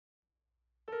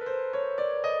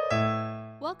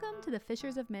Welcome to the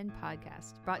Fishers of Men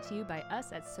podcast, brought to you by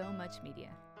us at So Much Media.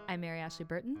 I'm Mary Ashley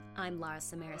Burton. I'm Lara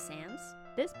Samara Sands.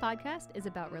 This podcast is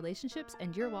about relationships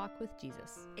and your walk with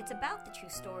Jesus. It's about the true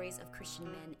stories of Christian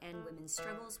men and women's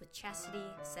struggles with chastity,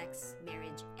 sex,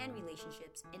 marriage, and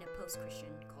relationships in a post-Christian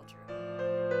culture.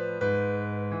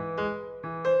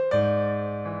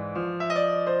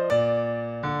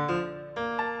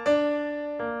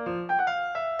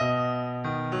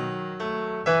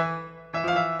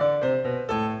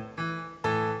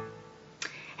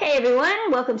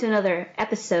 Welcome to another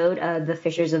episode of the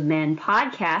Fishers of Men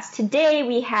podcast. Today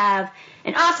we have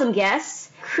an awesome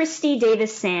guest, Christy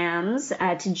Davis Sams,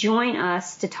 to join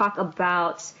us to talk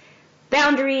about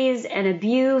boundaries and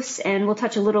abuse, and we'll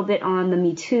touch a little bit on the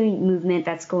Me Too movement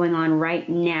that's going on right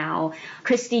now.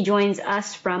 Christy joins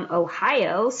us from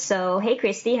Ohio. So, hey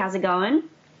Christy, how's it going?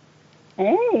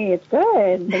 Hey, it's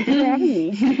good. Thanks for having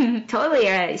me.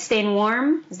 Totally. Staying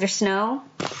warm? Is there snow?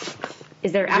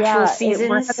 Is there actual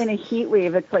seasons? We're having a heat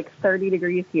wave. It's like 30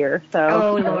 degrees here. So.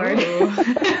 Oh, Lord.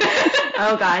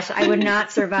 Oh, gosh. I would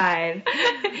not survive.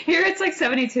 Here it's like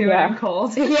 72 and I'm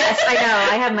cold. Yes, I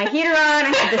know. I have my heater on.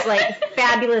 I have this like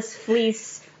fabulous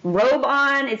fleece robe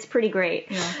on. It's pretty great.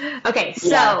 Yeah. Okay,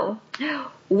 so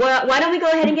why don't we go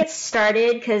ahead and get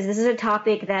started, because this is a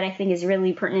topic that I think is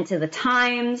really pertinent to the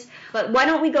times. But why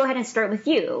don't we go ahead and start with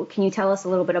you? Can you tell us a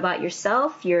little bit about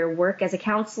yourself, your work as a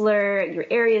counselor, your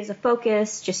areas of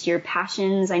focus, just your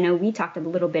passions? I know we talked a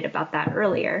little bit about that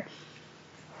earlier.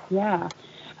 Yeah.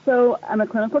 So I'm a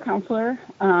clinical counselor.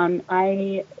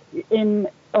 In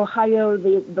Ohio,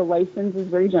 the license is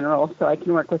very general, so I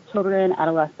can work with children,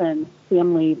 adolescents,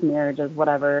 families, marriages,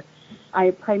 whatever.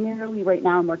 I primarily, right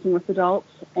now, I'm working with adults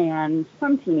and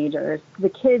some teenagers. The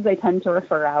kids I tend to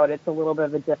refer out. It's a little bit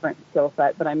of a different skill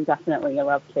set, but I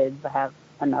love kids. I have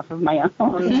enough of my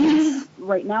own.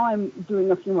 Right now, I'm doing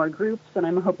a few more groups, and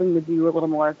I'm hoping to do a little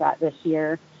more of that this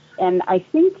year. And I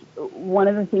think one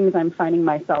of the things I'm finding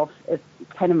myself is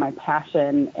kind of my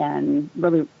passion, and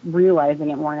really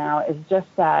realizing it more now, is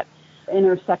just that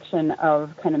intersection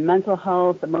of kind of mental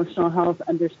health, emotional health,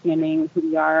 understanding who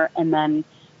we are, and then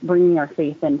bringing our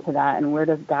faith into that. And where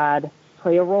does God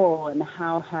play a role, and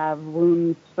how have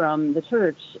wounds from the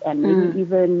church and maybe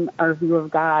even our view of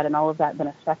God and all of that been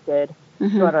affected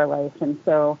throughout our life. And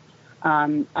so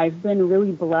I've been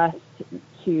really blessed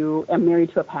I'm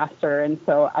married to a pastor, and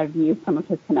so I've used some of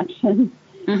his connections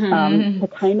to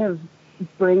kind of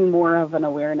bring more of an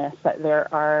awareness that there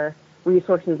are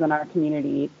resources in our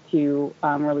community to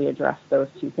really address those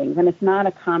two things. And it's not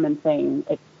a common thing.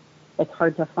 It's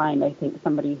hard to find, I think,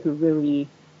 somebody who really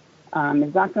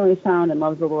is doctrinally sound and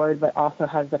loves the Lord, but also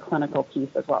has the clinical piece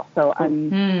as well. So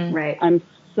I'm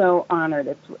so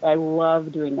honored. I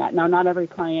love doing that. Now, not every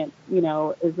client,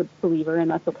 is a believer,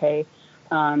 and that's okay.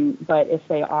 But if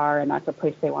they are, and that's a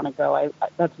place they want to go,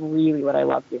 that's really what I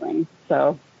love doing.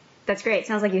 So that's great.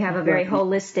 Sounds like you have a very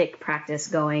holistic practice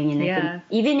going. And I think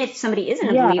even if somebody isn't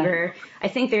a believer, I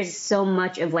think there's so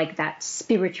much of like that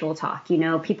spiritual talk.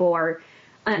 People are,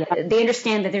 they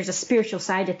understand that there's a spiritual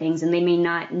side to things, and they may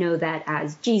not know that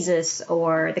as Jesus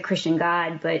or the Christian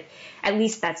God, but at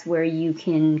least that's where you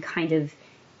can kind of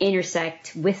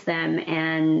intersect with them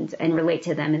and relate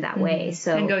to them in that way.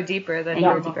 So and go deeper than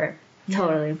normal. Go deeper.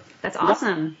 Totally. That's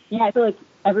awesome. Yeah, I feel like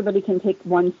everybody can take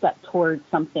one step towards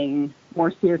something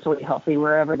more spiritually healthy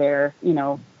wherever their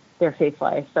faith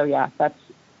lies. So that's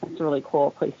a really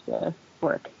cool place to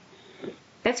work.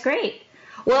 That's great.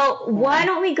 Well, why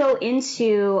don't we go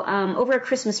into over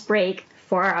Christmas break?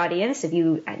 For our audience, if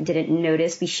you didn't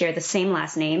notice, we share the same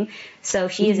last name. So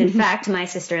she is, in fact, my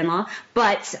sister-in-law.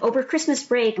 But over Christmas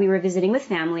break, we were visiting with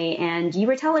family, and you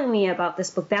were telling me about this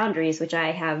book, Boundaries, which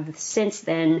I have since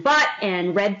then bought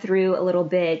and read through a little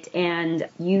bit. And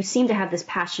you seem to have this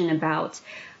passion about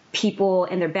people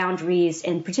and their boundaries,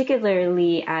 and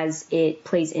particularly as it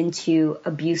plays into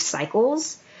abuse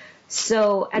cycles.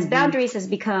 So as boundaries has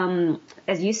become,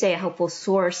 as you say, a helpful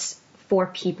source for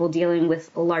people dealing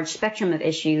with a large spectrum of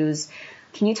issues,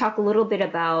 can you talk a little bit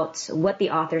about what the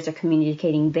authors are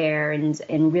communicating there,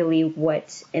 and really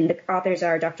and the authors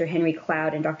are Dr. Henry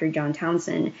Cloud and Dr. John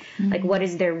Townsend, like what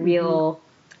is their real,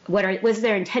 was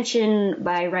their intention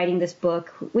by writing this book,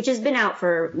 which has been out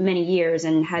for many years,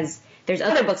 and there's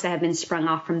other books that have been sprung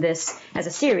off from this as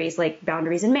a series, like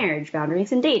Boundaries in Marriage,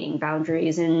 Boundaries in Dating,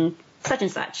 Boundaries in such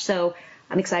and such. So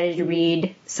I'm excited to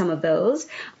read some of those.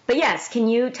 But yes, can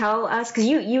you tell us, because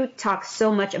you talk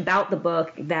so much about the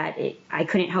book that I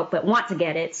couldn't help but want to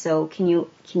get it. So can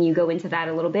you go into that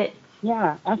a little bit?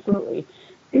 Yeah, absolutely.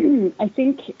 I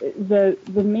think the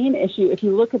main issue, if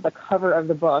you look at the cover of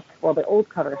the book, well, the old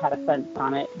cover had a fence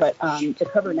on it, but the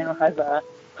cover now has a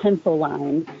pencil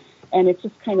line, and it's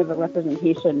just kind of a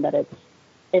representation that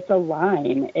it's a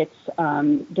line. It's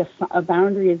a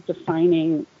boundary is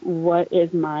defining what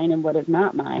is mine and what is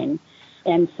not mine.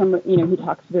 And he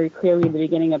talks very clearly in the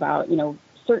beginning about,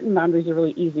 certain boundaries are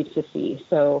really easy to see.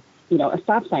 So, a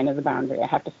stop sign is a boundary. I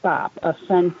have to stop. A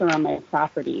fence around my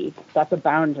property, that's a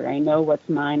boundary. I know what's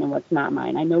mine and what's not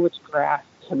mine. I know which grass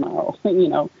to mow,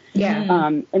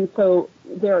 Yeah. And so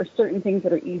there are certain things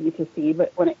that are easy to see,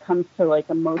 but when it comes to like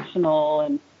emotional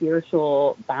and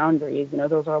spiritual boundaries,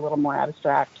 those are a little more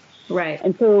abstract. Right.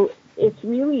 And so it's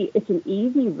an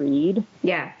easy read.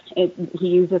 Yeah. He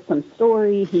uses some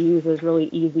story. He uses really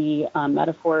easy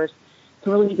metaphors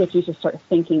to really get you to start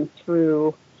thinking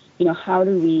through, how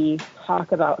do we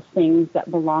talk about things that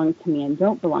belong to me and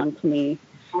don't belong to me?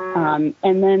 And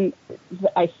then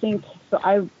I think, so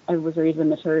I was raised in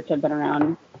the church. I've been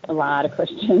around a lot of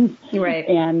Christians. Right.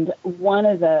 And one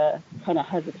of the kind of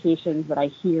hesitations that I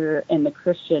hear in the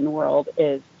Christian world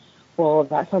is, well,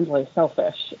 that sounds really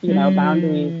selfish.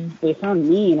 Boundaries, they sound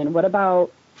mean. And what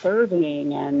about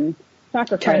serving and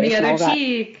sacrifice? Turn the and all other that?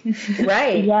 cheek.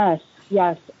 Right. Yes.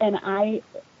 And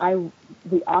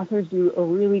the authors do a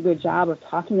really good job of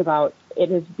talking about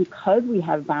it is because we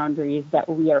have boundaries that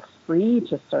we are free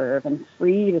to serve and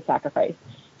free to sacrifice.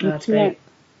 You can't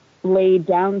lay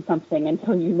down something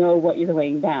until you know what you're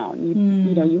laying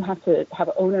down. You have to have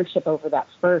ownership over that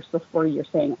first before you're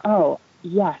saying, oh,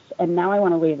 yes, and now I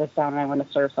want to lay this down and I want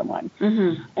to serve someone.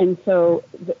 Mm-hmm. And so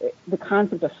the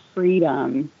concept of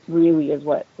freedom really is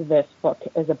what this book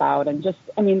is about. And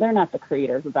they're not the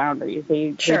creators of boundaries.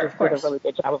 They just did a really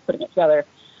good job of putting it together.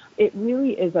 It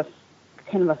really is a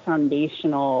kind of a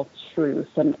foundational truth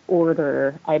and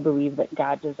order, I believe, that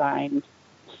God designed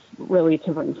really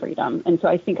to bring freedom. And so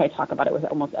I think I talk about it with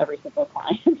almost every single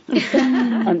client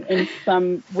in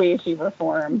some way, shape, or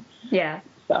form. Yeah.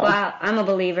 So. Well, I'm a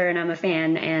believer and I'm a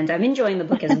fan, and I'm enjoying the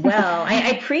book as well.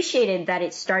 I appreciated that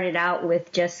it started out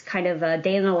with just kind of a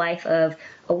day in the life of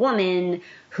a woman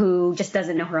who just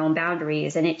doesn't know her own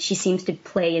boundaries, and she seems to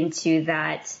play into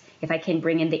that. If I can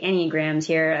bring in the Enneagrams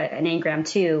here, an Enneagram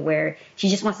 2, where she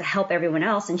just wants to help everyone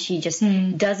else, and she just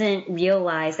doesn't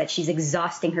realize that she's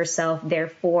exhausting herself,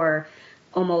 therefore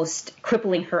almost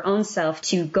crippling her own self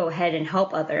to go ahead and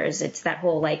help others. It's that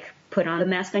whole put on the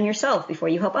mask on yourself before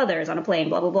you help others on a plane,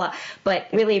 blah, blah, blah. But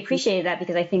really appreciated that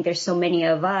because I think there's so many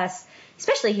of us,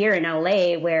 especially here in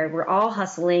LA, where we're all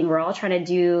hustling, we're all trying to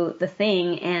do the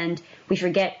thing, and we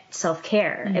forget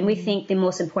self-care. Mm-hmm. And we think the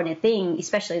most important thing,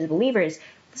 especially as believers,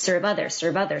 serve others,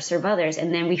 serve others, serve others.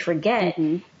 And then we forget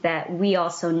that we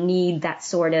also need that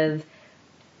sort of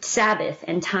Sabbath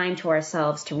and time to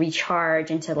ourselves to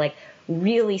recharge and to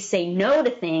really say no to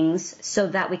things so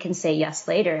that we can say yes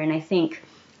later. And I think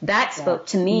that spoke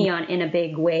to me in a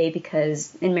big way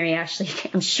because, and Mary Ashley,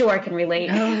 I'm sure can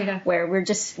relate, where we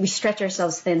stretch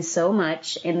ourselves thin so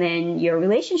much, and then your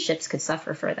relationships could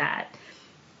suffer for that.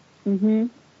 Mm-hmm.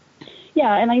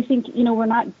 Yeah, and I think,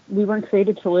 we weren't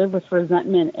created to live with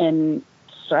resentment and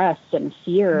stress and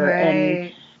fear. Right.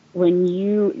 And when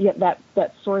that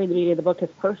story at the beginning of the book is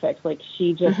perfect.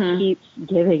 She just keeps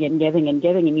giving and giving and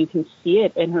giving, and you can see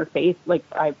it in her face.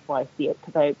 I see it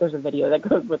because there's a video that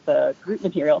goes with the group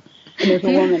material, and there's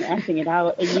a woman acting it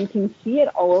out, and you can see it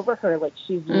all over her,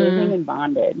 she's living in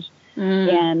bondage.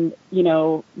 And,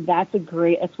 that's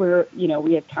where,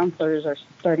 we as counselors are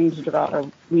starting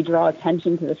to draw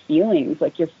attention to the feelings.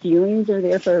 Your feelings are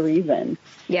there for a reason.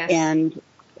 Yes. And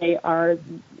they are,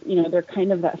 they're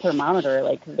kind of that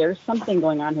thermometer. There's something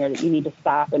going on here that you need to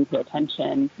stop and pay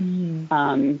attention.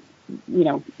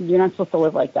 You're not supposed to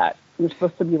live like that. You're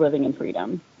supposed to be living in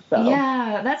freedom. So.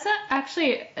 Yeah, that's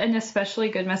actually an especially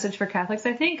good message for Catholics,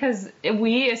 I think, because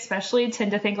we especially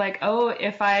tend to think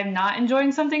if I'm not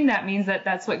enjoying something, that means that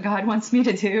that's what God wants me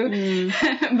to do.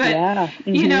 But, I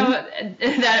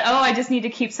just need to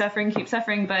keep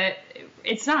suffering. But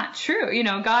it's not true.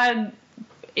 God,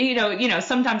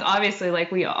 sometimes obviously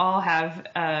we all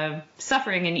have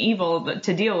suffering and evil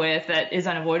to deal with that is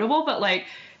unavoidable, but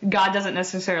God doesn't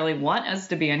necessarily want us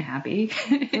to be unhappy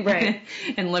right.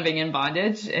 and living in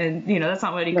bondage. And, that's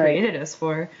not what he created us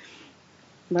for.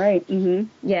 Right. Mm-hmm.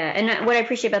 Yeah. And what I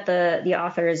appreciate about the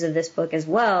authors of this book as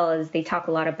well is they talk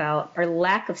a lot about our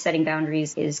lack of setting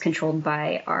boundaries is controlled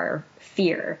by our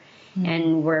fear.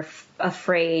 And we're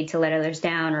afraid to let others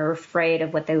down, or afraid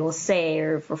of what they will say,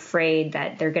 or afraid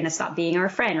that they're going to stop being our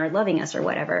friend or loving us or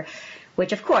whatever,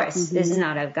 which, of course, this is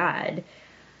not of God.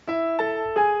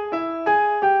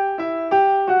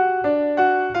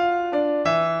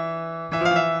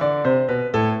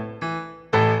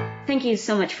 Thank you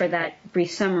so much for that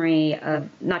brief summary of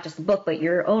not just the book, but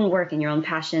your own work and your own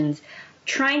passions.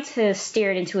 trying to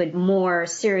steer it into a more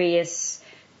serious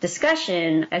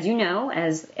discussion. As you know,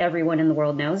 as everyone in the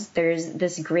world knows, there's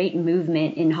this great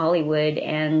movement in Hollywood,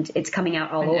 and it's coming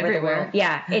out all over everywhere. the world.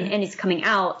 Yeah, and it's coming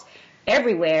out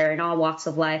everywhere in all walks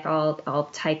of life, all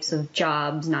types of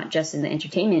jobs, not just in the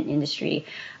entertainment industry,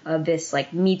 of this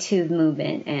like Me Too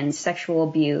movement and sexual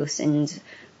abuse, and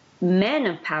men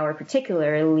of power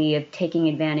particularly of taking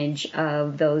advantage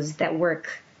of those that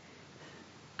work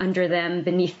under them,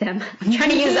 beneath them. I'm trying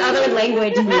to use other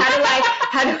language.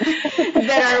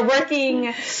 That are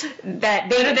working,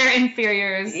 that they're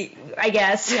inferiors, I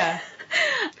guess. Yeah.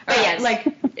 But yes. Like,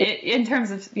 in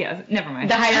terms of, never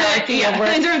mind. The hierarchy of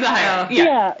work. In terms of the hierarchy.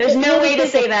 Yeah. There's no way to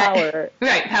say that. Power.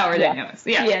 Right, power dynamics.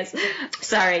 Yeah. Yes.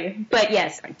 Sorry. But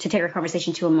yes, to take our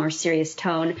conversation to a more serious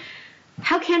tone,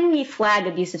 how can we flag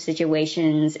abusive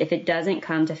situations if it doesn't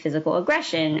come to physical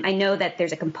aggression? I know that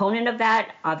there's a component of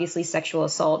that. Obviously, sexual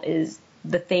assault is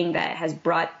the thing that has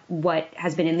brought what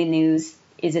has been in the news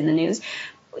is in the news.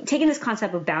 Taking this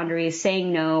concept of boundaries,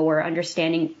 saying no, or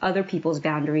understanding other people's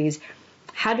boundaries,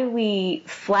 how do we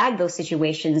flag those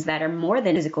situations that are more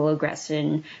than physical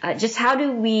aggression? Just how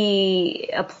do we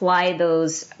apply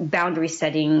those boundary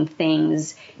setting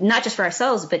things, not just for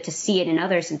ourselves, but to see it in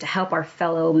others and to help our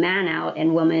fellow man out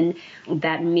and woman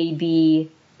that may be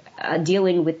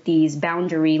dealing with these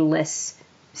boundaryless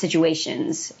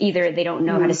situations? Either they don't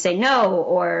know how to say no,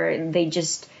 or they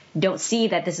just don't see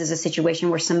that this is a situation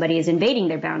where somebody is invading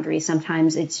their boundaries.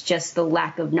 Sometimes it's just the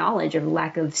lack of knowledge or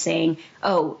lack of saying,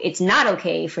 oh, it's not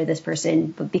okay for this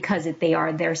person, but because they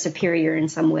are their superior in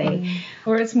some way.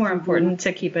 Or it's more important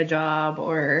to keep a job,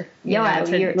 or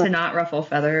to not ruffle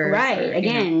feathers. Right. Or,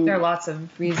 again, there are lots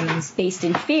of reasons. Based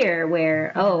in fear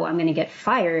where, oh, I'm going to get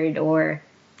fired, or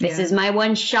this is my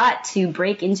one shot to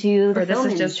break into the film industry. Or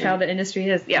this is just how the industry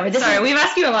is. Yeah, sorry, we've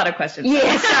asked you a lot of questions.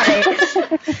 Yeah, sorry.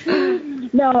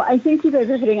 No, I think you guys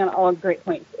are hitting on all great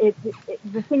points.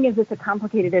 The thing is, it's a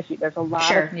complicated issue. There's a lot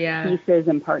of pieces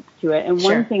and parts to it. And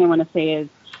one thing I want to say is,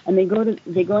 and they go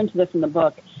into this in the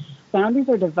book, boundaries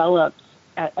are developed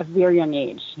at a very young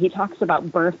age. He talks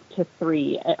about birth to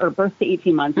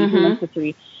 18 months, 18 months to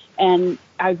 3. And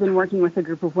I've been working with a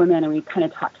group of women, and we kind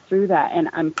of talked through that. And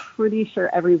I'm pretty sure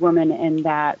every woman in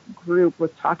that group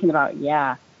was talking about,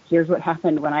 here's what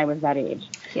happened when I was that age.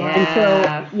 Yeah.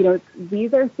 And so,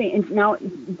 these are things. Now,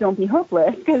 don't be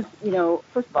hopeless, because,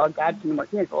 first of all, God can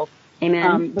work miracles.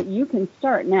 Amen. But you can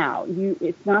start now.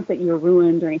 It's not that you're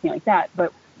ruined or anything like that,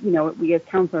 but, we as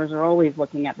counselors are always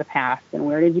looking at the past and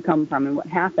where did you come from and what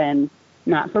happened,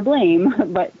 not for blame,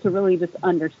 but to really just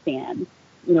understand,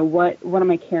 what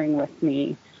am I carrying with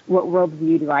me? What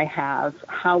worldview do I have?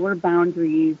 How were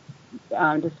boundaries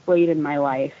displayed in my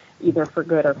life, either for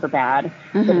good or for bad,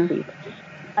 so to speak?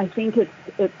 I think it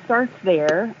starts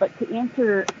there, but to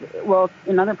answer,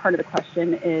 another part of the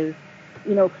question is,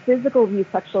 physical abuse,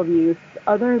 sexual abuse,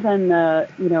 other than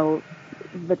the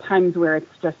times where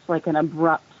it's just like an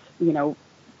abrupt,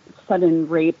 sudden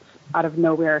rape out of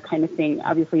nowhere kind of thing.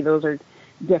 Obviously, those are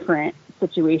different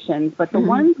situations, but the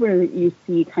ones where you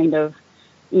see kind of,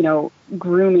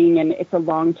 grooming, and it's a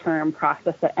long-term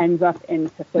process that ends up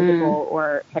into physical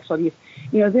or sexual abuse,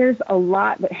 there's a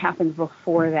lot that happens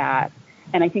before that.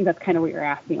 And I think that's kind of what you're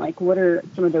asking, like, what are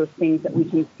some of those things that we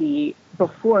can see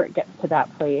before it gets to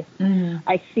that place?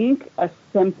 I think a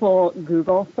simple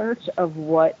Google search of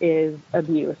what is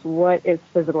abuse, what is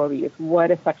physical abuse,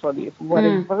 what is sexual abuse, what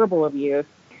is verbal abuse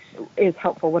is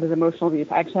helpful, what is emotional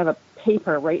abuse. I actually have a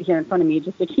paper right here in front of me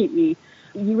just to keep me.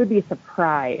 You would be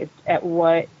surprised at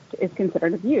what is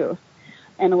considered abuse.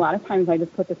 And a lot of times I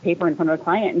just put this paper in front of a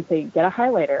client and say, get a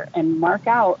highlighter and mark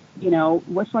out,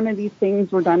 which one of these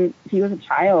things were done to you as a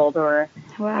child or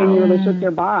in your relationship with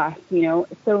your boss,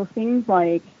 So things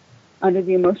like under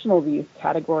the emotional abuse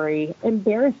category,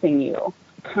 embarrassing you,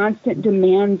 constant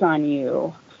demands on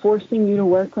you, forcing you to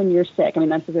work when you're sick. I mean,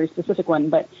 that's a very specific one,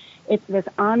 but it's this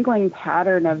ongoing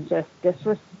pattern of just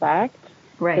disrespect,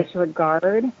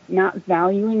 disregard, not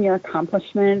valuing your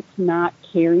accomplishments, not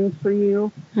caring for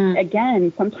you.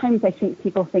 Again, sometimes I think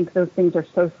people think those things are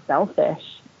so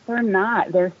selfish. They're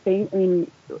not. They're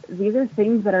these are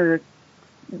things that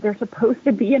they're supposed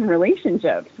to be in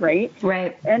relationships, right?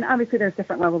 Right. And obviously there's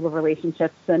different levels of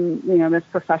relationships, and, there's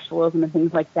professionalism and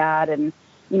things like that. And,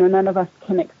 none of us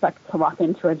can expect to walk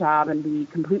into a job and be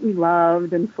completely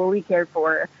loved and fully cared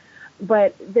for.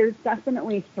 But there's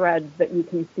definitely threads that you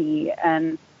can see.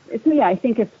 And so, I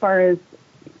think as far as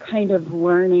kind of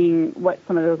learning what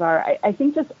some of those are, I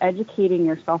think just educating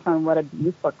yourself on what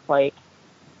abuse looks like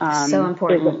so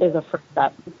important. Is a first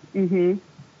step.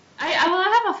 I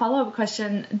have a follow-up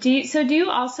question. Do you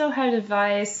also have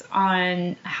advice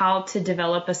on how to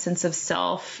develop a sense of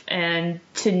self and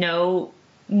to know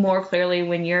more clearly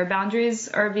when your boundaries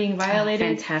are being violated?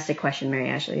 Fantastic question, Mary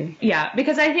Ashley. Yeah,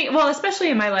 because I think, well, especially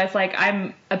in my life, like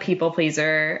I'm a people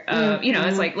pleaser. You know,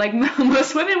 it's like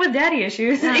most women with daddy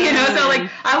issues. You know, so like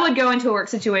I would go into a work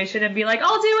situation and be like,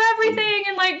 I'll do everything,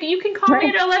 and like you can call me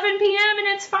at 11 p.m. and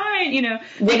it's fine. You know,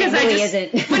 because it really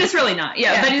isn't. But it's really not.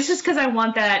 Yeah, but it's just because I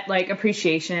want that like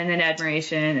appreciation and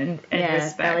admiration and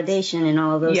respect, validation, and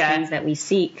all of those things that we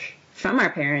seek from our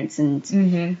parents and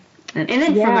then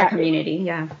from our community.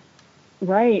 Yeah.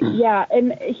 Right. Yeah.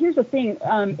 And here's the thing.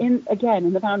 In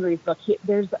the boundaries book,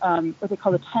 there's what they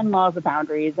call the 10 laws of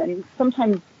boundaries. And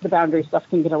sometimes the boundary stuff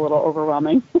can get a little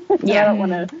overwhelming. I don't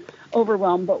want to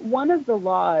overwhelm. But one of the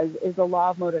laws is the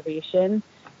law of motivation.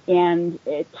 And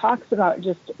it talks about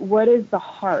just what is the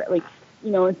heart. Like,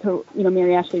 you know, and so, you know,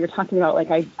 Mary Ashley, you're talking about, like,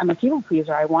 I'm a people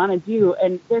pleaser. I want to do.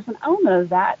 And there's an element of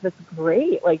that that's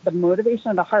great. Like the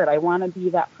motivation of the heart. I want to be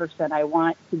that person. I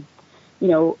want to, you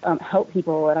know, help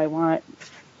people, and I want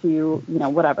to, you know,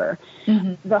 whatever.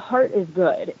 The heart is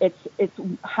good. It's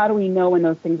how do we know when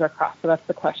those things are crossed? So that's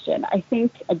the question. I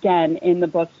think, again, in the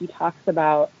book, he talks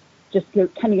about kind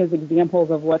of gives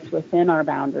examples of what's within our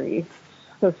boundaries.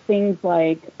 So things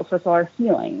like, first of all, our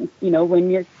feelings. You know, when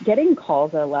you're getting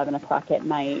calls at 11 o'clock at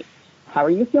night, how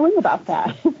are you feeling about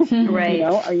that? Right. You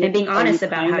know, and being honest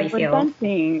about how you feel.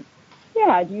 Resenting?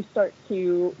 Yeah, do you start to,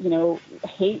 you know,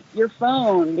 hate your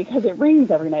phone because it rings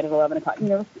every night at 11 o'clock? You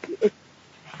know, it's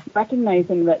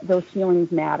recognizing that those feelings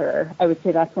matter. I would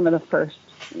say that's one of the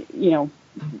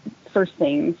first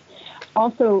things.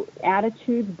 Also,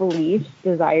 attitudes, beliefs,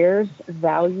 desires,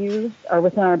 values are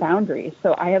within our boundaries.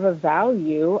 So I have a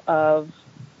value of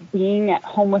being at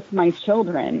home with my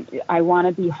children. I want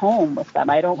to be home with them.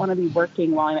 I don't want to be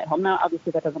working while I'm at home. Now,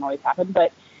 obviously, that doesn't always happen,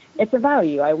 but it's a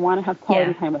value. I want to have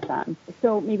quality time with them.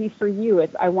 So maybe for you,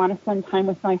 it's I want to spend time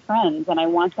with my friends, and I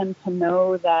want them to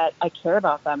know that I care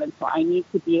about them. And so I need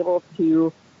to be able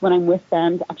to, when I'm with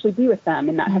them, to actually be with them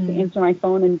and not have to answer my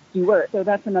phone and do work. So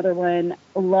that's another one.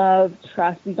 Love,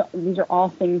 trust. These are all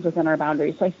things within our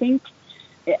boundaries. So I think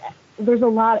there's a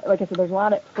lot, like I said, there's a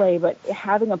lot at play, but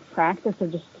having a practice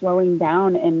of just slowing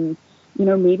down and, you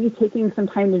know, maybe taking some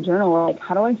time to journal, like,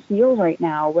 how do I feel right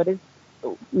now? What is,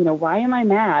 you know, why am I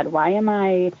mad? Why am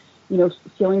I, you know,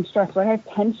 feeling stressed? Why do I have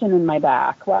tension in my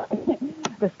back? Why,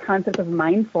 this concept of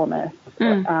mindfulness,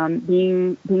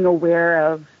 being aware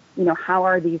of, you know, how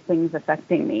are these things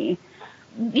affecting me?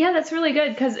 Yeah, that's really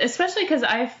good, especially because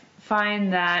I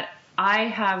find that I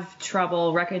have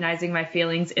trouble recognizing my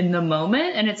feelings in the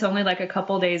moment, and it's only like a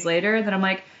couple days later that I'm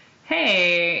like,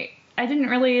 hey, I didn't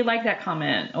really like that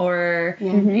comment, or,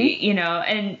 you know,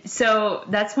 and so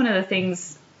that's one of the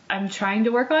things I'm trying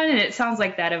to work on, and it sounds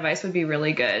like that advice would be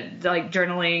really good, like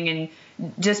journaling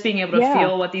and just being able to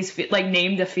feel what these, like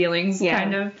name the feelings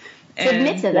kind of. To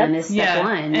admit to them is step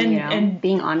one, and, you know, and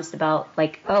being honest about,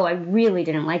 like, oh, I really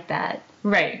didn't like that.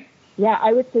 Right. Yeah,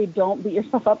 I would say don't beat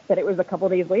yourself up that it was a couple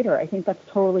days later. I think that's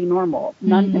totally normal.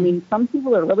 I mean, some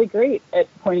people are really great at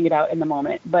pointing it out in the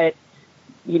moment, but,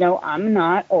 you know, I'm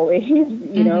not always,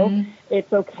 you know,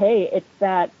 it's okay. It's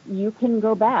that you can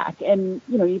go back and,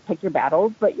 you know, you pick your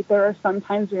battles, but there are some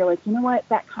times where you're like, you know what,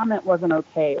 that comment wasn't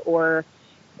okay, or,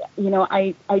 you know,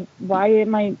 why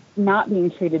am I not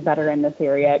being treated better in this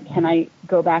area? Can I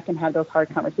go back and have those hard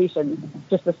conversations?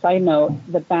 Just a side note,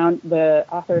 the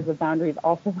authors of Boundaries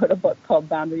also wrote a book called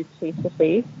Boundaries Face to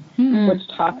Face, which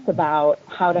talks about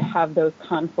how to have those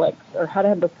conflicts or how to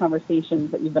have those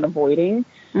conversations that you've been avoiding.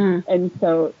 And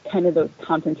so kind of those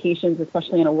confrontations,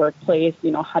 especially in a workplace, you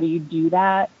know, how do you do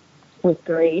that with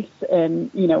grace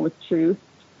and, you know, with truth?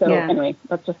 So anyway,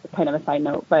 that's just kind of a side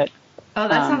note, but oh,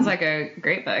 that sounds like a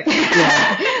great book.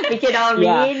 We could all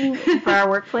read for our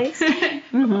workplace.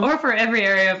 Or for every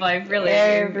area of life, really.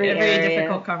 Every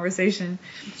difficult conversation.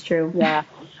 It's true. Yeah.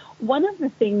 One of the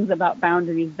things about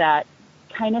boundaries that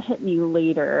kind of hit me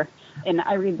later, and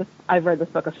I've read this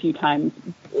book a few times,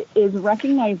 is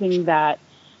recognizing that,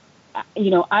 you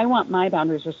know, I want my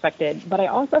boundaries respected, but I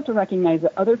also have to recognize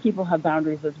that other people have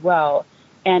boundaries as well.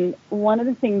 And one of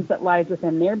the things that lies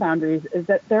within their boundaries is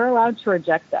that they're allowed to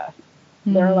reject us.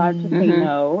 They're allowed to say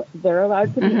no. They're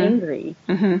allowed to be angry.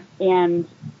 And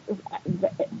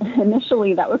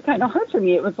initially that was kind of hard for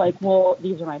me. It was like, well,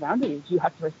 these are my boundaries. You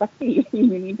have to respect me.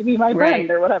 You need to be my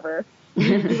friend or whatever.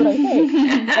 You do what I say.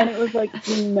 And it was like,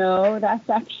 no, that's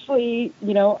actually,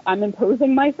 you know, I'm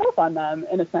imposing myself on them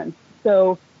in a sense.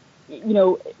 So, you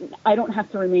know, I don't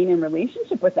have to remain in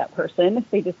relationship with that person if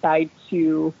they decide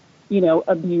to,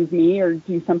 abuse me or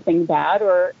do something bad,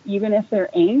 or even if they're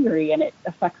angry and it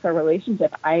affects our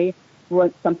relationship,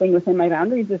 something within my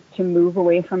boundaries is to move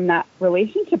away from that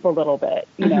relationship a little bit,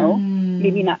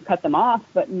 maybe not cut them off,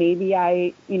 but maybe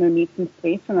I, need some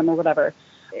space from them or whatever.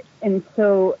 And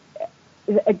so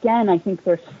again, I think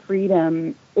there's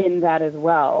freedom in that as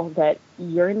well, that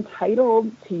you're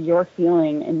entitled to your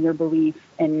feeling and your belief,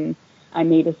 and I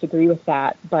may disagree with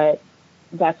that, but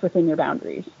that's within your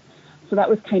boundaries. So that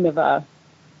was kind of a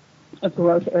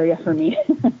growth area for me.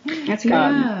 That's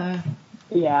good.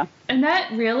 Yeah. And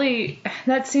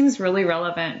that seems really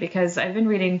relevant, because I've been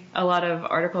reading a lot of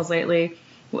articles lately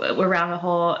around the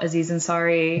whole Aziz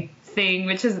Ansari thing,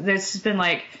 there's just been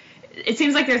it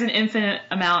seems like there's an infinite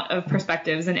amount of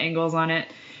perspectives and angles on it.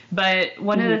 But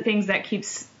one of the things that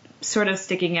keeps sort of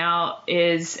sticking out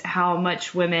is how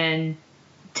much women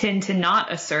tend to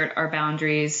not assert our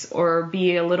boundaries or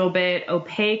be a little bit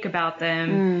opaque about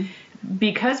them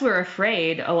because we're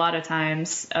afraid a lot of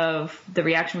times of the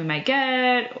reaction we might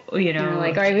get,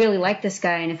 like, I really like this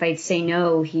guy, and if I say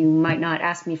no, he might not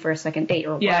ask me for a second date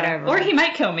or whatever. Or he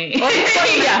might kill me. Or he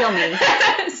might kill me.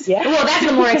 Yeah. Well, that's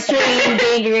the more extreme,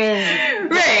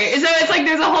 dangerous. Right. So it's like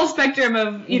there's a whole spectrum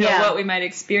of, what we might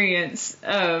experience.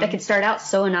 That could start out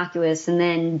so innocuous and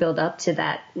then build up to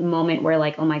that moment where,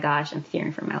 like, oh my gosh, I'm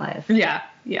fearing for my life. Yeah.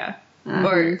 Yeah.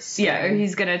 Or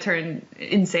he's gonna turn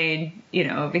insane,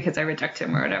 because I reject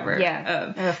him or whatever.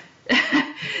 Yeah.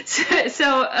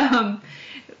 So,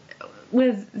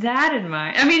 with that in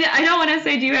mind, I mean, I don't want to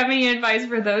say, do you have any advice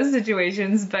for those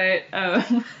situations? But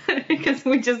because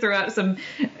we just threw out some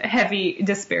heavy,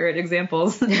 disparate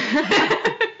examples. But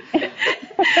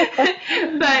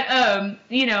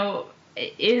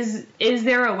is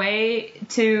there a way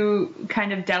to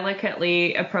kind of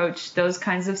delicately approach those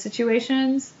kinds of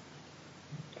situations?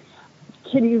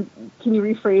 Can you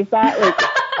rephrase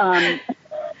that?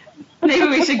 Maybe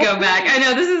we should go back. I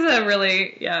know this is a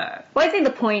really, Well, I think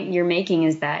the point you're making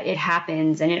is that it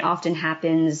happens, and it often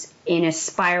happens in a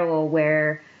spiral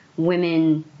where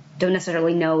women don't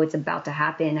necessarily know it's about to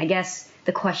happen. I guess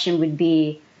the question would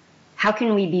be, how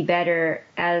can we be better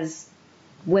as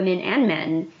women and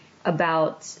men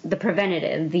about the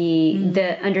preventative,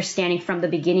 the understanding from the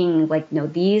beginning, like, no,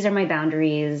 these are my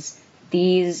boundaries.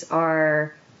 These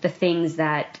are the things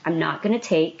that I'm not going to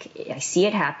take. I see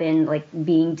it happen, like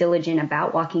being diligent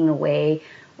about walking away.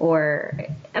 Or,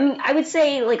 I mean, I would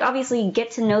say, like, obviously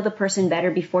get to know the person better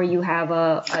before you have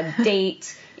a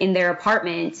date in their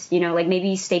apartment, like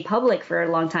maybe stay public for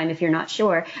a long time if you're not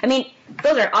sure. I mean,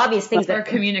 those are obvious things that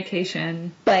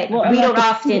communication. But we don't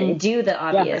often do the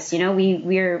obvious,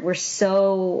 we're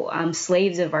so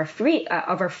slaves of our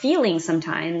feelings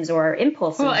sometimes, or our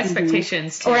impulses. Well,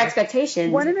 expectations too. Or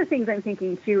expectations. One of the things I'm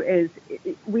thinking too is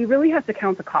we really have to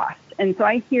count the cost. And so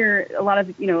I hear a lot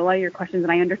of your questions,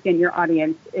 and I understand your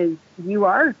audience is you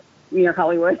are near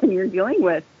Hollywood and you're dealing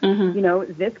with,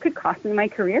 this could cost me my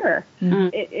career.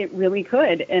 It really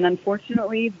could. And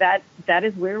unfortunately, that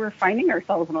is where we're finding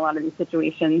ourselves in a lot of these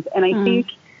situations. And I think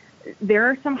there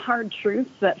are some hard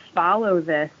truths that follow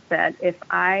this, that if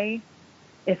I'm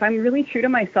really true to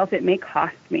myself, it may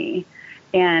cost me.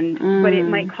 But it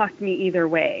might cost me either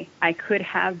way. I could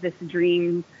have this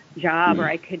dream job or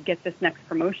I could get this next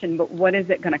promotion, but what is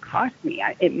it going to cost me?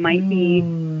 It might be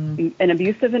an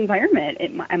abusive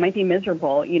environment. I might be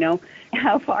miserable.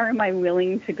 How far am I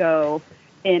willing to go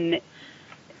in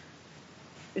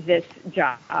this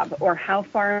job, or how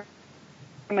far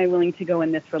am I willing to go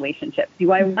in this relationship?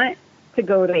 Do I want to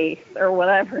go to base, or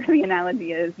whatever the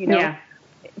analogy is,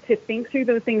 to think through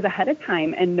those things ahead of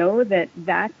time and know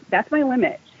that's my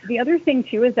limit. The other thing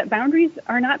too is that boundaries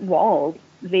are not walls.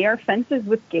 They are fences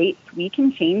with gates. We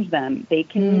can change them. They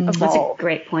can evolve. That's a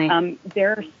great point.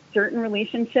 There are certain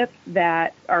relationships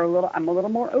that I'm a little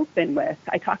more open with.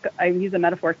 I use a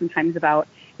metaphor sometimes about,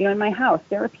 in my house,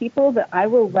 there are people that I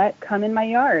will let come in my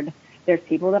yard. There's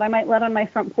people that I might let on my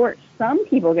front porch. Some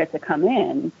people get to come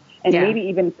in and maybe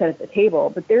even sit at the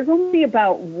table, but there's only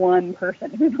about one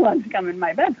person who's allowed to come in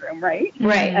my bedroom, right?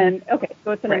 Right. And so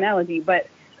it's an analogy, but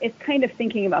it's kind of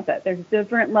thinking about that. There's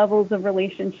different levels of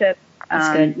relationships.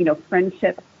 That's good.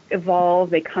 Friendships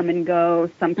evolve, they come and go.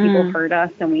 Some people hurt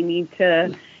us, and we need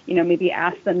to, maybe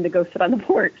ask them to go sit on the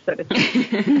porch, so to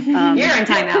speak. You're in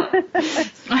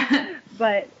timeout.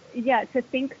 But to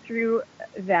think through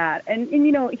that, and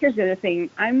here's the other thing.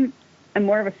 I'm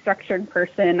more of a structured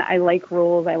person. I like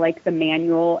rules. I like the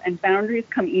manual, and boundaries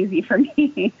come easy for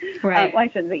me. Right. Well, I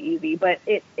shouldn't say easy, but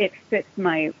it fits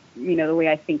my, the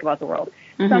way I think about the world.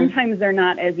 Sometimes they're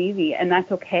not as easy, and that's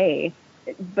okay.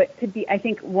 but I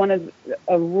think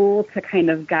a rule to kind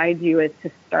of guide you is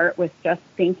to start with just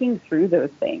thinking through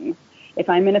those things. If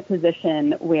I'm in a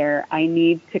position where I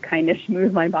need to kind of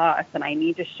schmooze my boss and I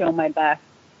need to show my best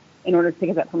in order to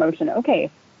get that promotion,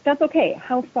 okay, that's okay.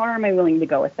 How far am I willing to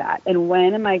go with that? And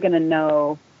when am I going to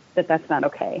know that that's not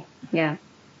okay? Yeah.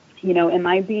 Am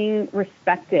I being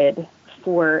respected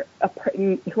for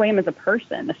who I am as a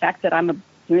person? The fact that I'm a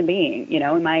human being,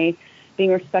 am I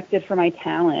being respected for my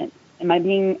talent? Am I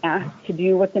being asked to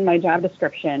do what's in my job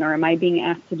description, or am I being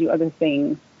asked to do other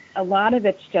things? A lot of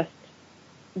it's just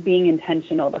being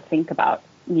intentional to think about,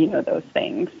 those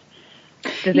things.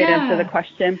 Does it answer the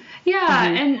question? Yeah,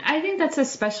 and I think that's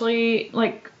especially,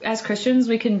 like, as Christians,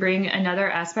 we can bring another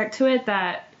aspect to it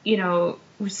that,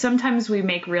 sometimes we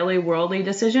make really worldly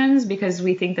decisions because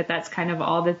we think that that's kind of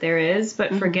all that there is,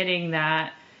 but forgetting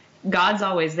that God's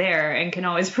always there and can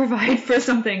always provide for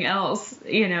something else,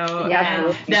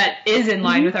 that is in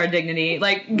line with our dignity.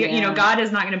 Like, God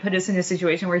is not going to put us in a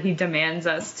situation where he demands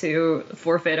us to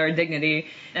forfeit our dignity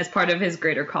as part of his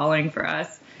greater calling for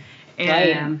us.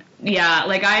 And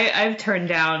I've turned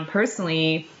down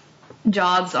personally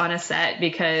jobs on a set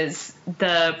because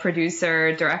the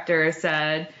producer, director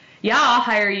said, yeah, I'll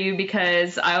hire you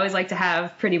because I always like to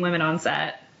have pretty women on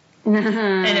set.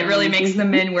 And it really makes the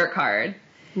men work hard.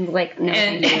 Like, no,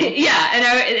 and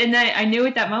I knew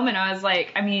at that moment, I was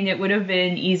like, I mean, it would have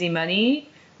been easy money,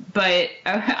 but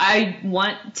I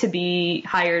want to be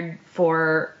hired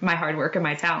for my hard work and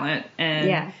my talent. And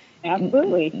yeah,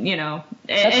 absolutely.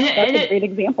 That's a great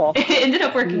example. It ended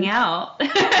up working out.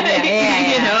 And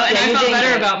I felt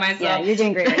better about myself. Yeah, you're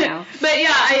doing great right now. But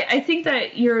yeah, I think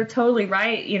that you're totally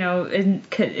right, in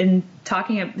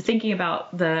thinking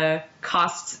about the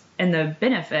costs and the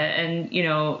benefit.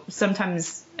 And,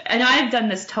 sometimes, and I've done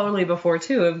this totally before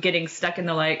too, of getting stuck in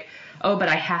the like, oh, but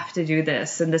I have to do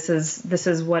this. And this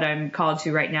is what I'm called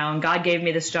to right now. And God gave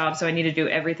me this job, so I need to do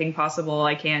everything possible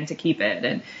I can to keep it.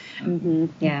 And,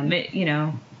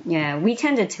 Yeah, we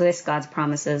tend to twist God's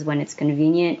promises when it's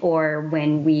convenient or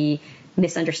when we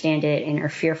misunderstand it and are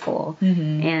fearful.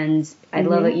 And I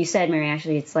love what you said, Mary.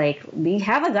 Actually, it's like we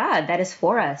have a God that is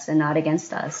for us and not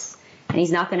against us. And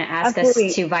he's not going to ask us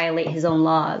to violate his own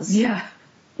laws. Yeah.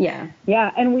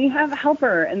 Yeah, and we have a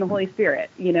helper in the Holy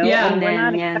Spirit, Yeah. And we're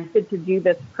not expected to do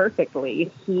this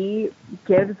perfectly. He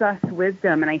gives us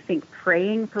wisdom, and I think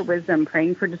praying for wisdom,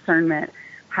 praying for discernment,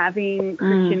 having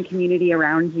Christian community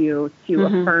around you to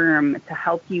affirm, to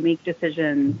help you make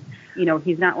decisions,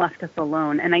 he's not left us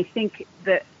alone. And I think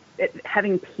that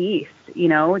having peace,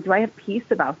 do I have peace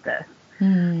about this?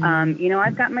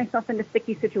 I've gotten myself into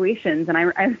sticky situations, and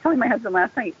I was telling my husband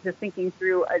last night, just thinking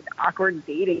through an awkward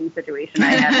dating situation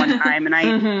I had one time, and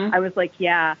I was like,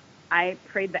 yeah, I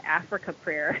prayed the Africa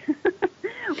prayer,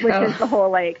 which is the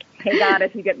whole like, hey God,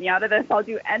 if you get me out of this, I'll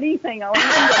do anything. I'll go to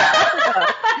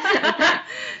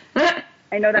Africa.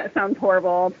 I know that sounds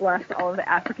horrible. Bless all of the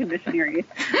African missionaries.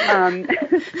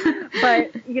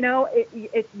 But,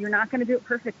 you're not going to do it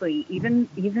perfectly. Even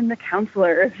the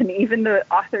counselors and even the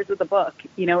authors of the book,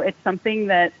 it's something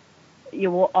that you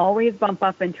will always bump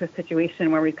up into a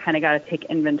situation where we've kind of got to take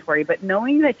inventory. But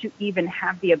knowing that you even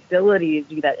have the ability to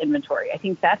do that inventory, I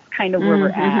think that's kind of where we're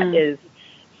at, is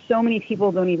so many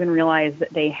people don't even realize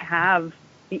that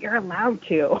you're allowed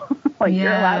to.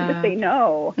 You're allowed to say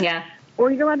no. Yeah. Or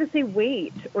you're allowed to say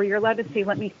wait, or you're allowed to say,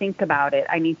 let me think about it.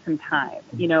 I need some time.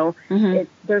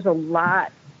 There's a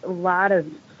lot of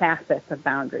facets of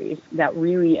boundaries that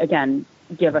really, again,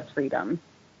 give us freedom.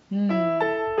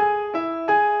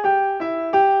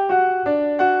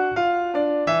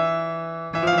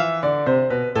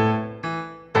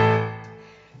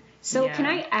 So can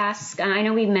I ask, I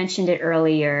know we mentioned it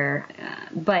earlier,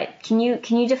 but can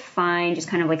you define just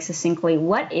kind of like succinctly,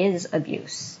 what is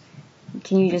abuse?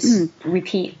 Can you just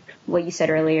repeat what you said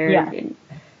earlier?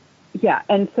 Yeah,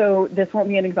 and so this won't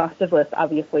be an exhaustive list,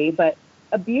 obviously, but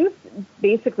abuse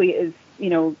basically is,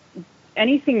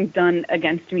 anything done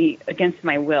against me, against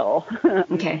my will.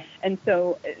 Okay. And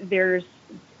so there's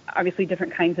obviously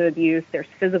different kinds of abuse. There's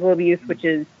physical abuse, which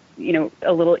is,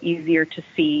 a little easier to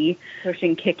see.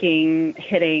 Pushing, kicking,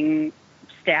 hitting,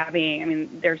 stabbing. I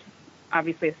mean, there's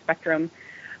obviously a spectrum.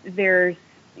 There's,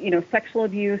 sexual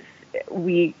abuse.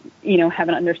 We, have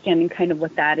an understanding kind of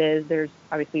what that is. There's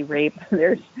obviously rape.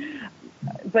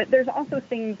 But there's also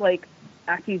things like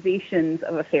accusations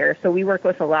of affairs. So we work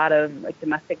with a lot of like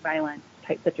domestic violence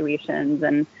type situations,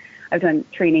 and I've done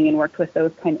training and worked with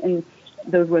those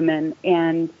women.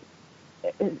 And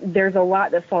there's a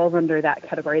lot that falls under that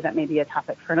category. That may be a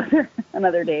topic for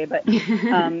another day. But,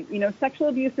 sexual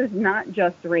abuse is not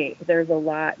just rape. There's a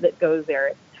lot that goes there.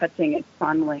 It's touching, it's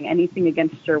fondling, anything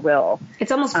against your will.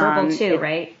 It's almost verbal too,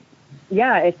 right?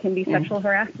 Yeah, it can be sexual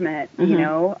harassment,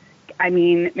 I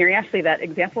mean, Mary Ashley, that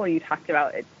example you talked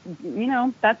about,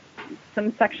 that's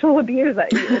some sexual abuse.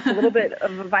 It's a little bit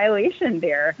of a violation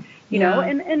there, you know,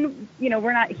 and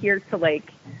we're not here to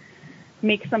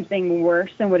make something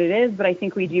worse than what it is, but I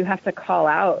think we do have to call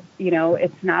out,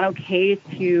 it's not okay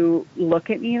to look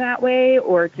at me that way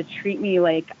or to treat me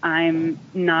like I'm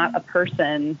not a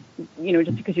person,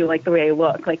 just because you like the way I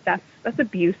look. That's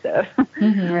abusive.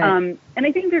 Right. And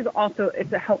I think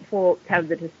it's helpful to have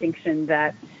the distinction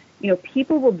that,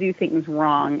 people will do things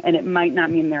wrong, and it might not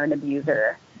mean they're an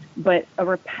abuser, but a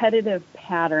repetitive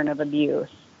pattern of abuse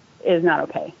is not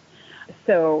okay.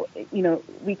 So,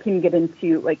 we can get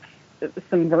into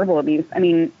some verbal abuse. I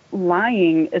mean,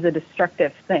 lying is a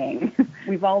destructive thing.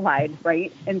 We've all lied,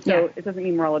 right? And so it doesn't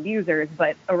mean we're all abusers,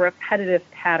 but a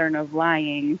repetitive pattern of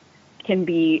lying can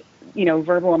be,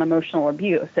 verbal and emotional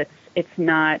abuse. It's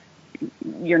not,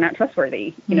 you're not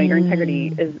trustworthy. Your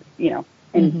integrity is,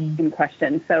 in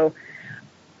question. So,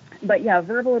 but yeah,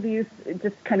 verbal abuse,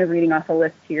 just kind of reading off a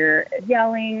list here,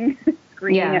 yelling,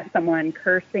 screaming at someone,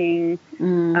 cursing,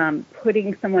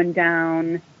 putting someone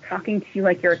down, talking to you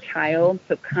like you're a child,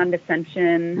 so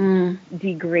condescension,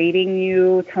 degrading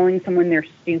you, telling someone they're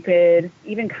stupid,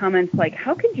 even comments like,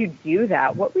 how could you do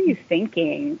that? What were you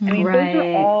thinking? I mean, those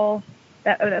are all,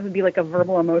 that would be like a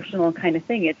verbal, emotional kind of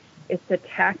thing. It's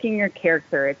attacking your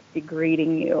character. It's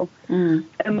degrading you.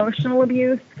 Emotional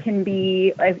abuse can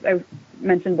be, I've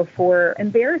mentioned before,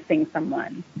 embarrassing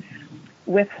someone,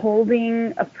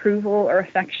 withholding approval or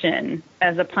affection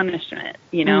as a punishment.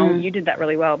 You did that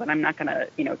really well, but I'm not going to,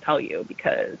 tell you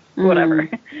because whatever.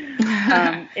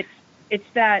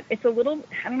 It's a little,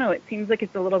 I don't know, it seems like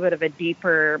it's a little bit of a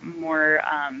deeper, more,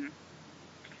 I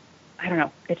don't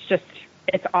know,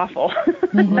 it's awful.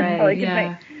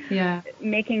 Right.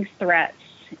 Making threats,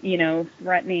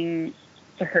 threatening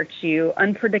to hurt you,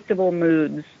 unpredictable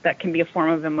moods that can be a form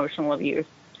of emotional abuse,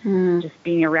 just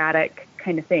being erratic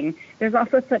kind of thing. There's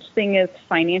also such thing as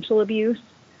financial abuse.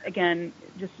 Again,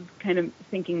 just kind of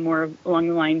thinking more along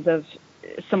the lines of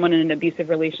someone in an abusive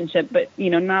relationship, but,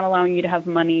 not allowing you to have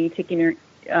money, taking your,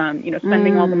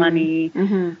 spending all the money,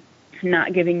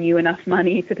 not giving you enough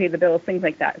money to pay the bills, things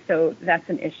like that. So that's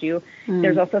an issue.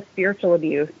 There's also spiritual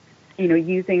abuse,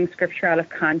 using scripture out of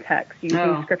context,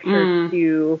 using scripture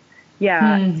to,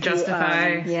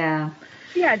 justify.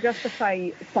 Justify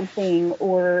something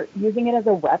or using it as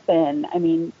a weapon. I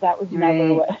mean, that was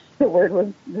never what the word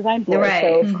was designed for. Right,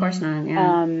 so, of course not,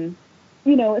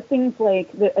 things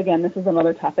like, again, this is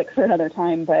another topic for another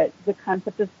time, but the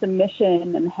concept of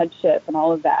submission and headship and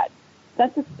all of that,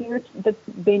 that's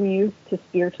been used to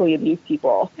spiritually abuse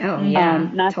people. Oh,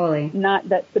 yeah, totally. Not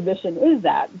that submission is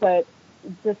that, but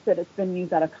just that it's been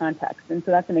used out of context. And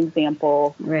so that's an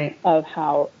example of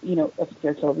how, of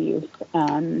spiritual abuse.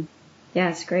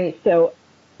 It's great. So,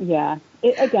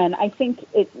 again, I think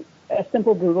a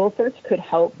simple Google search could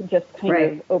help just kind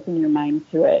of open your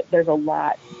mind to it. There's a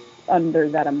lot under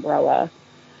that umbrella,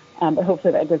 but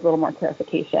hopefully that gives a little more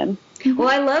clarification. Well,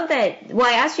 I love that. Well,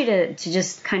 I asked you to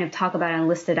just kind of talk about it and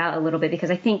list it out a little bit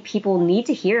because I think people need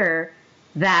to hear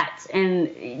that,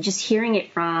 and just hearing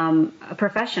it from a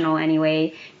professional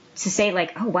anyway, to say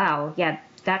oh wow,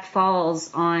 that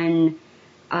falls on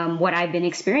what I've been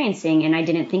experiencing, and I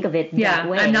didn't think of it that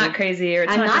way. I'm not crazy, or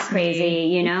it's I'm not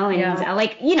crazy,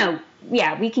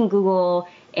 and we can Google,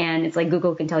 and it's like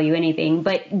Google can tell you anything,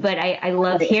 but I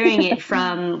love hearing it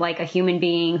from a human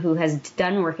being who has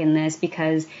done work in this,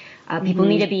 because people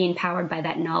need to be empowered by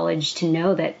that knowledge to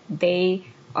know that they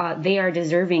are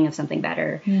deserving of something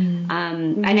better.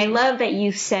 And I love that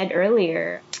you said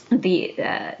earlier,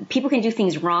 people can do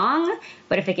things wrong,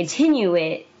 but if they continue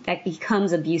it, that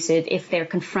becomes abusive if they're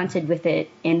confronted with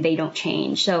it and they don't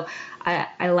change. So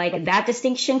I like that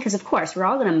distinction, because of course we're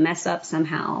all going to mess up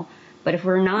somehow, but if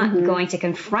we're not going to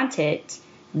confront it,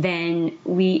 then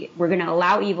we're going to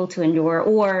allow evil to endure.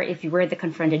 Or if we're the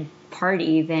confronted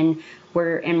party, then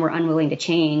we're unwilling to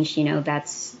change.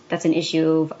 That's an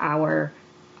issue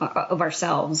of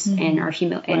ourselves and our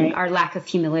and our lack of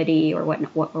humility or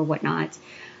whatnot.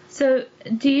 So,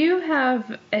 do you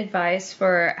have advice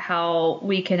for how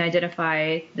we can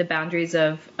identify the boundaries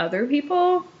of other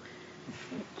people?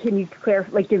 Can you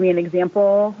clarify? Give me an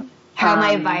example. How am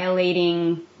I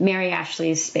violating Mary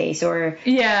Ashley's space? Or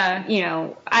where's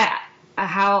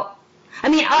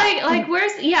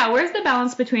the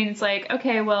balance between, it's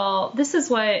okay, well, this is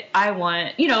what I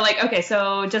want,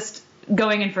 so just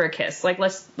going in for a kiss. Like,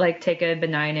 let's like take a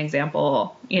benign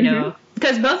example, you know,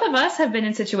 because both of us have been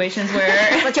in situations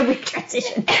where Such a weird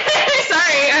transition.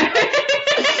 sorry.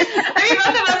 I mean,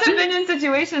 both of us have been in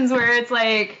situations where it's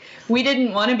like we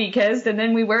didn't want to be kissed, and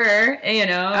then we were, you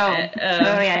know.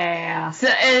 Yeah. So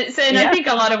and I think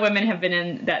a lot of women have been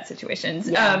in that situations.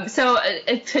 Yeah.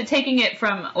 To taking it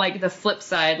from like the flip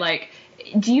side, like,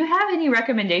 do you have any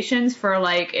recommendations for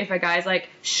like if a guy's like,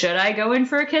 should I go in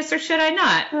for a kiss or should I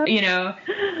not? You know.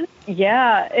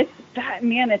 Yeah, it's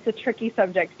a tricky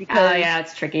subject because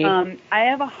it's tricky. I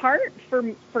have a heart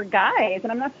for guys,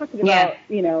 and I'm not talking about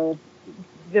you know,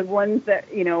 the ones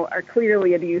that, you know, are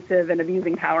clearly abusive and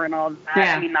abusing power and all of that.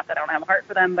 Yeah. I mean, not that I don't have a heart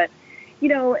for them, but, you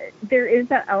know, there is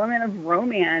that element of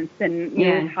romance. And,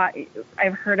 you know,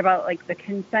 I've heard about, like, the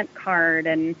consent card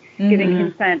and giving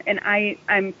consent. And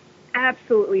I'm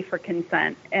absolutely for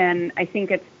consent. And I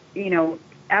think it's, you know,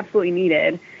 absolutely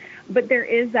needed. But there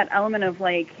is that element of,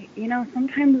 like, you know,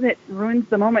 sometimes it ruins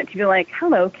the moment to be like,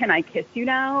 hello, can I kiss you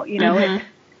now? You know,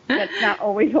 that's not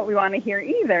always what we want to hear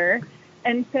either.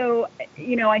 And so,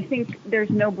 you know, I think there's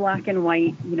no black and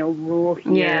white, you know, rule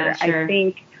here. Yeah, sure. I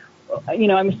think, you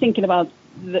know, I was thinking about,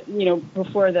 you know,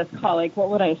 before this call, like, what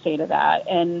would I say to that?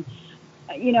 And,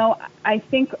 you know, I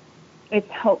think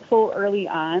it's helpful early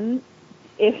on,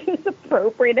 if it's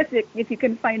appropriate, if you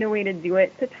can find a way to do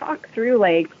it, to talk through,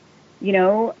 like, you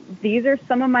know, these are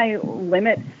some of my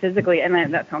limits physically.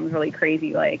 And that sounds really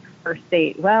crazy, like first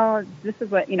date. Well, this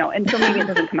is what, you know, and so maybe it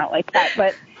doesn't come out like that.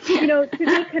 But, you know, to be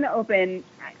kind of open,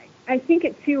 I think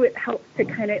it helps to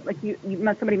kind of, like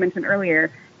somebody mentioned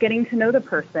earlier, getting to know the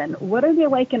person. What are they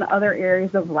like in other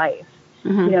areas of life?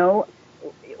 You know,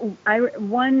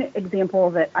 one example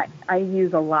that I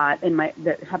use a lot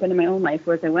that happened in my own life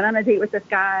was I went on a date with this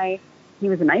guy. He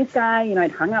was a nice guy. You know,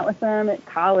 I'd hung out with him at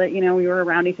college. You know, we were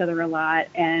around each other a lot.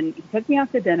 And he took me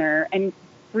out to dinner. And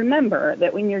remember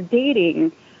that when you're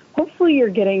dating, hopefully you're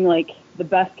getting, like, the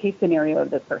best case scenario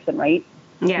of this person, right?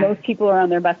 Yeah. Most people are on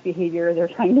their best behavior. They're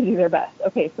trying to do their best.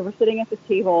 Okay, so we're sitting at the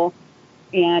table,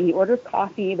 and he orders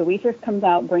coffee. The waitress comes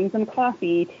out, brings him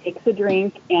coffee, takes a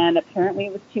drink, and apparently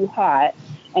it was too hot.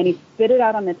 And he spit it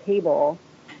out on the table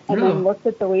and then looked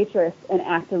at the waitress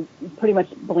and pretty much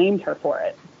blamed her for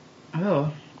it.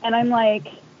 Oh. And I'm like,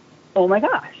 oh my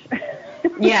gosh.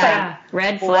 Yeah, like,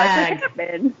 red flag. What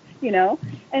happened? You know?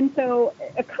 And so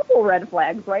a couple red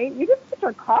flags, right? You just put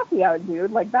your coffee out,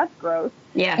 dude. Like, that's gross.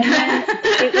 Yeah. And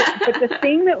then but the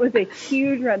thing that was a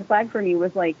huge red flag for me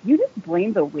was, like, you just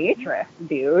blamed the waitress,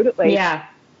 dude. Like, yeah.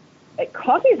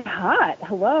 Coffee's hot.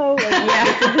 Hello. Like,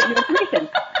 yeah. Information.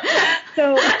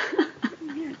 So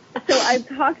I've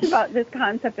talked about this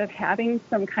concept of having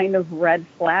some kind of red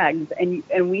flags, and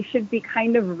we should be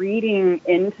kind of reading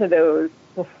into those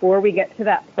before we get to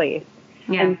that place.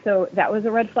 Yeah. And so that was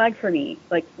a red flag for me.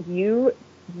 Like, you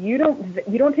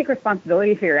don't take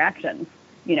responsibility for your actions.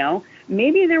 You know,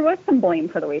 maybe there was some blame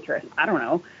for the waitress. I don't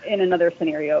know, in another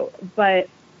scenario, but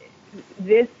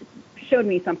this showed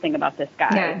me something about this guy.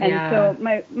 Yeah, and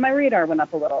so my radar went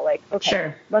up a little, like,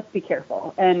 okay, let's be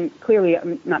careful. And clearly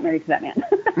I'm not married to that man.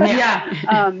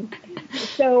 Yeah.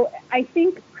 So I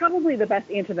think probably the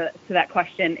best answer to that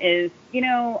question is, you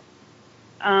know,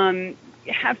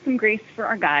 have some grace for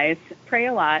our guys, pray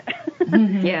a lot,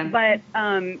 but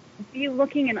be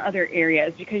looking in other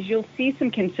areas, because you'll see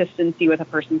some consistency with a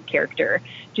person's character.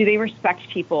 Do they respect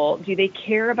people? Do they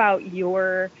care about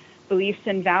your beliefs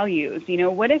and values? You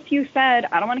know, what if you said,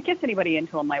 I don't want to kiss anybody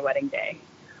until my wedding day?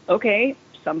 Okay,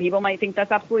 some people might think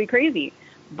that's absolutely crazy,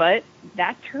 but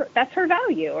that's her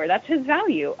value, or that's his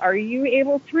value. Are you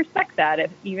able to respect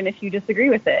that, even if you disagree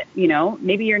with it? You know,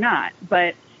 maybe you're not,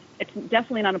 but it's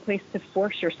definitely not a place to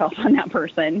force yourself on that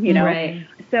person, you know? Right.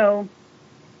 So,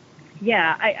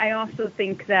 yeah, I also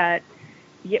think that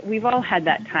we've all had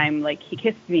that time, like, he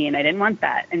kissed me and I didn't want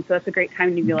that. And so it's a great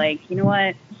time to be like, you know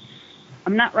what?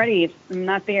 I'm not ready. I'm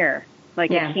not there.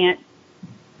 Like,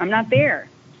 I'm not there.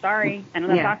 Sorry. I know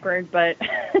that's awkward, but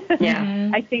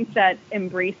I think that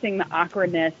embracing the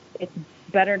awkwardness, it's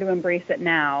better to embrace it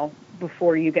now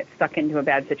before you get stuck into a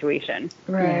bad situation.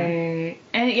 Right.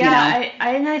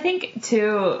 And I think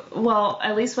too, well,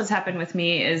 at least what's happened with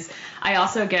me is I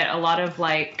also get a lot of,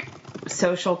 like,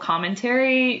 social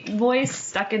commentary voice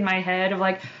stuck in my head of,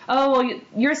 like, oh, well,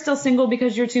 you're still single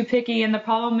because you're too picky and the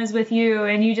problem is with you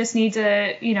and you just need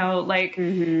to, you know, like,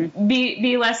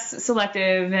 be less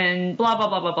selective and blah, blah,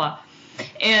 blah, blah, blah.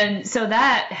 And so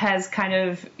that has kind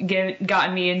of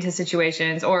gotten me into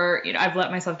situations, or, you know, I've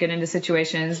let myself get into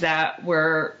situations that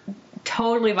were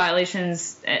totally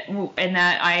violations and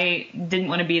that I didn't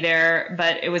want to be there,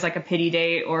 but it was like a pity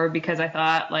date, or because I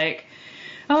thought, like,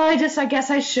 oh, I guess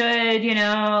I should,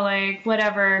 like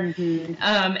whatever.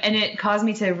 And it caused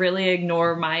me to really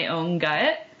ignore my own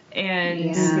gut.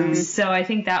 And so I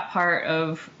think that part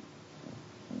of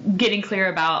getting clear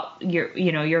about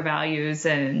your values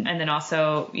and then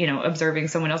also, observing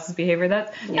someone else's behavior,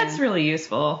 that's really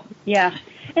useful. Yeah.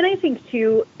 And I think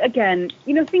too, again,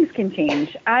 things can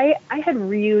change. I had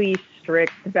really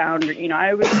strict boundaries.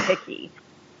 I was picky.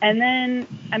 And then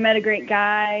I met a great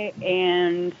guy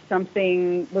and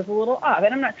something was a little off.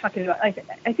 And I'm not talking about, I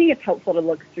think it's helpful to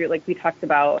look through, like we talked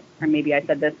about, or maybe I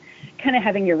said this, kind of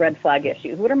having your red flag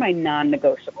issues. What are my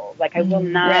non-negotiables? Like, I will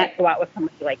not go out with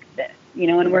somebody like this,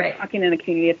 and we're talking in a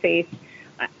community of faith.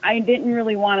 I didn't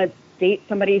really want to date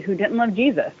somebody who didn't love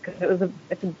Jesus because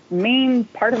it's a main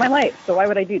part of my life. So why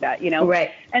would I do that,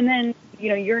 Right. And then,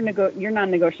 your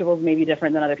non-negotiables may be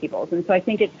different than other people's. And so I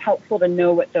think it's helpful to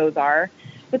know what those are.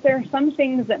 But there are some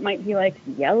things that might be like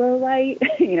yellow light,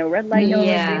 red light, yellow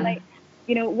light, green light.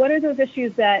 What are those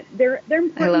issues that they're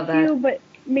important to you, but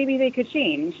maybe they could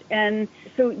change. And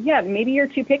so, maybe you're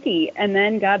too picky. And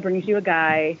then God brings you a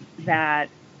guy that,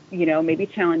 maybe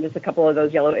challenges a couple of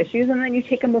those yellow issues. And then you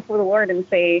take them before the Lord and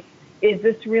say, is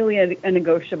this really a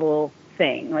negotiable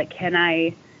thing? Like, can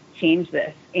I change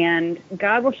this? And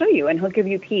God will show you and he'll give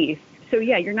you peace. So,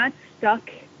 you're not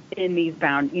stuck in these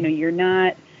bounds. You're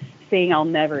not saying I'll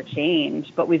never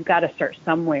change, but we've got to start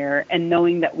somewhere, and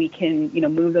knowing that we can,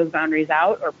 move those boundaries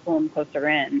out or pull them closer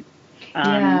in.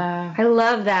 I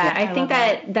love that. I think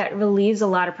that relieves a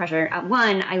lot of pressure.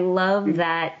 One, I love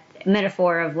that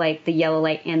metaphor of like the yellow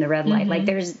light and the red light. Like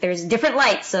there's different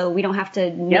lights, so we don't have to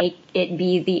make it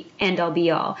be the end all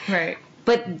be all. Right.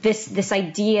 But this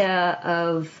idea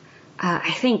of,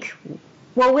 I think,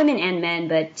 women and men,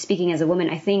 but speaking as a woman,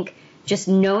 I think just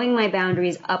knowing my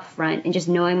boundaries up front and just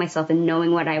knowing myself and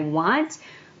knowing what I want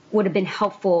would have been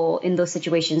helpful in those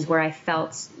situations where I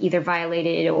felt either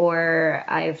violated or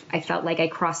I felt like I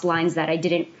crossed lines that I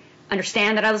didn't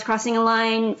understand that I was crossing a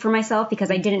line for myself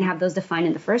because I didn't have those defined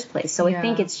in the first place. So I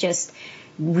think it's just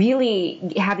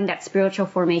really having that spiritual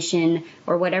formation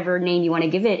or whatever name you want to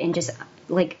give it, and just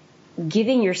like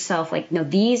giving yourself like, no,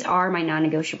 these are my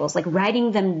non-negotiables. Like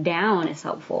writing them down is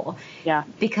helpful. Yeah.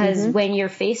 Because when you're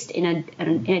faced in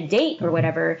a date or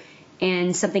whatever,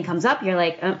 and something comes up, you're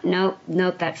like, oh,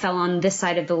 nope, that fell on this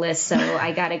side of the list, so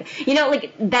I gotta,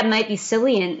 like that might be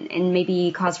silly and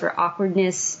maybe cause for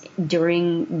awkwardness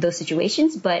during those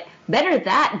situations, but better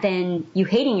that than you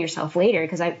hating yourself later,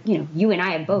 because you and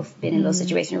I have both been in those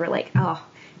situations where we're like, oh,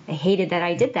 I hated that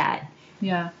I did that.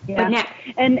 Yeah. But now,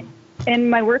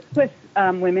 and my work with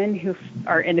women who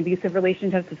are in abusive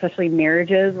relationships, especially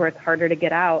marriages where it's harder to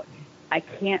get out, I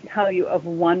can't tell you of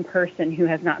one person who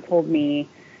has not told me,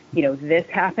 this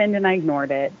happened and I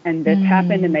ignored it, and this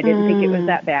happened and I didn't think it was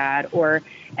that bad,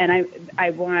 and I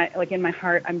want, like in my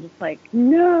heart, I'm just like,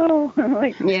 no,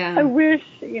 I wish,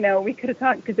 we could have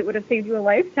talked because it would have saved you a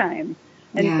lifetime.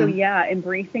 And so,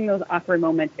 embracing those awkward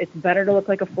moments, it's better to look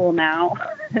like a fool now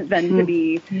than to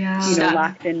be,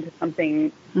 locked into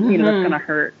something, that's going to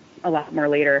hurt a lot more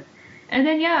later. And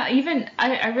then, even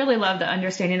I really love the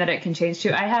understanding that it can change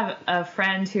too. I have a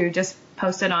friend who just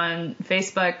posted on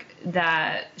Facebook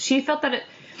that she felt that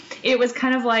it was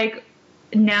kind of like,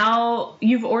 now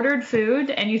you've ordered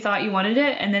food and you thought you wanted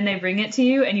it, and then they bring it to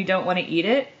you and you don't want to eat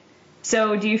it.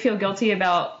 So do you feel guilty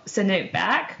about sending it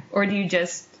back, or do you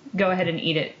just go ahead and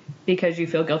eat it because you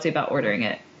feel guilty about ordering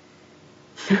it?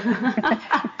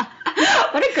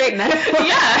 What a great metaphor.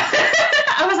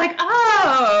 I was like,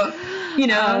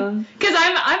 because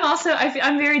I'm also,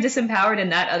 I'm very disempowered in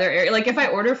that other area. Like if I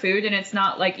order food and it's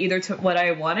not like either to what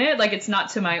I wanted, like it's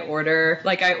not to my order,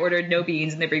 like I ordered no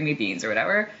beans and they bring me beans or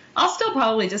whatever, I'll still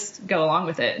probably just go along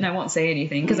with it and I won't say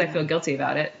anything because I feel guilty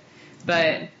about it.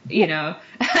 But,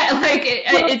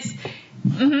 it's...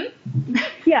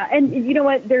 Yeah, and you know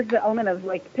what? There's the element of,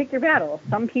 like, pick your battle.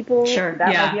 Some people,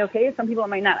 might be okay. Some people, it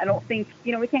might not. I don't think,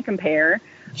 we can't compare.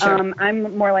 Sure.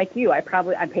 I'm more like you. I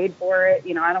paid for it.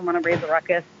 I don't want to raise a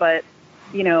ruckus, but,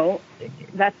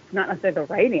 that's not necessarily the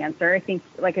right answer. I think,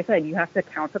 like I said, you have to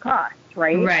count the cost,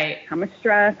 right? Right. How much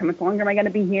stress? How much longer am I going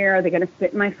to be here? Are they going to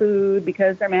spit in my food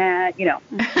because they're mad? Valid.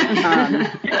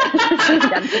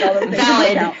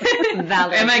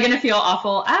 Am I going to feel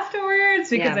awful afterwards?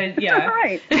 Because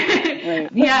right.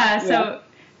 So,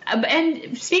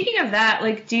 and speaking of that,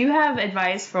 like, do you have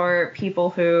advice for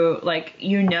people who, like,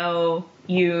 you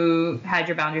had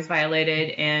your boundaries violated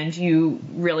and you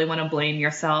really want to blame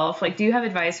yourself? Like, do you have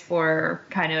advice for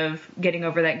kind of getting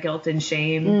over that guilt and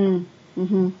shame?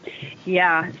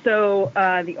 Yeah. So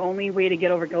the only way to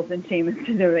get over guilt and shame is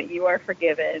to know that you are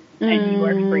forgiven and you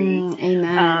are free.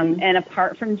 Amen. And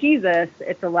apart from Jesus,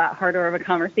 it's a lot harder of a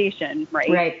conversation, right?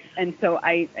 Right. And so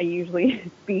I usually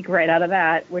speak right out of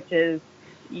that, which is,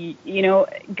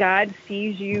 God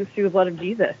sees you through the blood of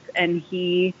Jesus, and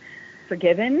He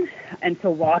forgiven, and to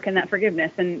walk in that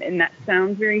forgiveness. And that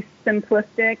sounds very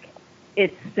simplistic.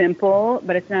 It's simple,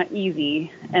 but it's not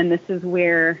easy. And this is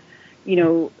where,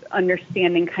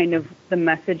 understanding kind of the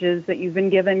messages that you've been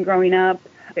given growing up.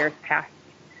 There's past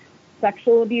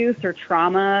sexual abuse or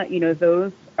trauma,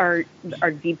 those are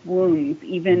deep wounds.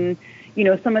 Even,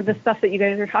 some of the stuff that you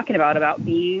guys are talking about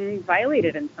being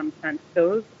violated in some sense,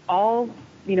 those all,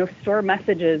 store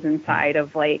messages inside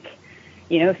of like,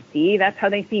 see, that's how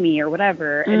they see me or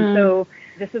whatever. And so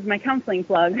this is my counseling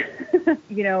plug.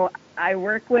 I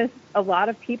work with a lot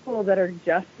of people that are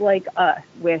just like us,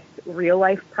 with real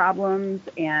life problems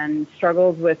and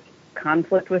struggles with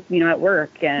conflict with, at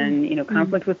work and,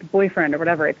 conflict with the boyfriend or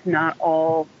whatever. It's not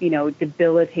all,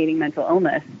 debilitating mental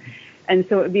illness. And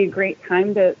so it would be a great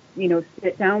time to,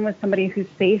 sit down with somebody who's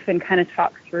safe and kind of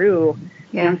talk through,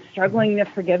 I'm struggling to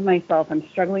forgive myself. I'm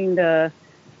struggling to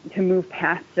move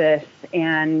past this.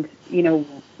 And,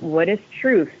 what is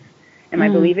truth? Am I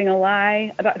believing a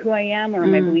lie about who I am, or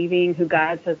am I believing who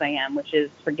God says I am, which is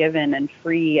forgiven and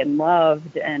free and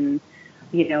loved? And,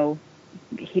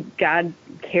 God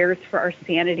cares for our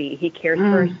sanity. He cares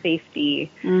for our safety.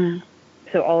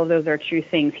 So all of those are true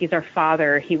things. He's our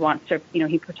Father. He wants to,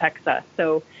 He protects us.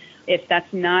 So if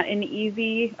that's not an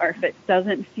easy, or if it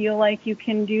doesn't feel like you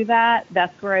can do that,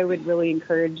 that's where I would really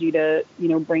encourage you to,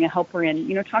 bring a helper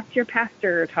in. Talk to your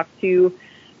pastor, talk to,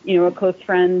 a close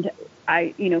friend.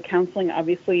 Counseling,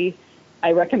 obviously,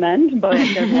 I recommend, but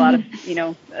there's a lot of,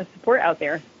 support out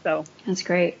there. So that's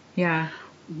great. Yeah.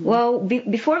 Well,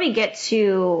 before we get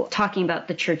to talking about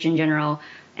the church in general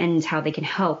and how they can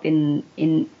help in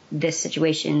this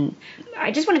situation,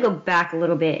 I just want to go back a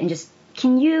little bit and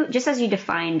can you, just as you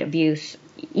defined abuse,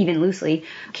 even loosely,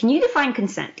 can you define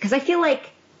consent? Because I feel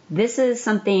like this is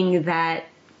something that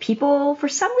people, for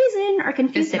some reason, are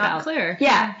confused about. It's not clear.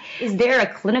 Yeah. Is there a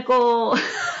clinical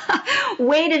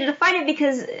way to define it?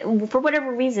 Because for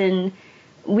whatever reason,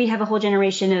 we have a whole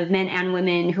generation of men and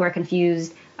women who are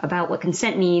confused about what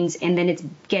consent means, and then it's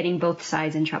getting both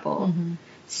sides in trouble.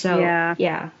 So,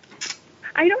 yeah.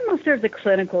 I don't know if there's a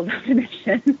clinical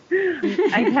definition.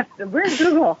 Where's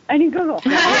Google? I need Google.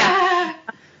 I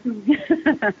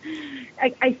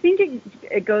think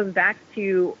it goes back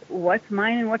to what's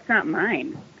mine and what's not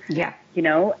mine. Yeah.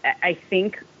 I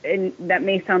think, and that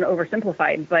may sound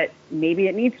oversimplified, but maybe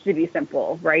it needs to be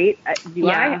simple, right?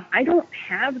 I don't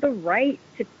have the right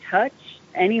to touch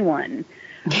anyone.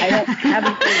 I don't have the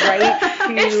right to...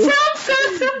 It sounds so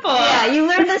simple. Yeah, you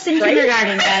learned this in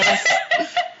kindergarten, guys.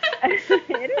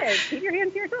 It is. Keep your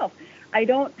hands to yourself. I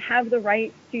don't have the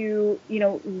right to,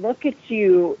 look at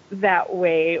you that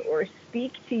way or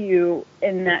speak to you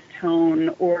in that tone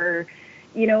or,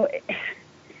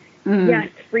 yes,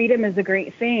 freedom is a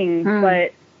great thing,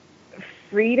 but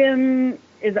freedom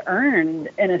is earned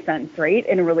in a sense, right?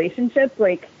 In a relationship,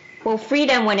 well,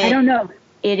 freedom when I don't know.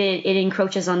 It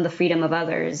encroaches on the freedom of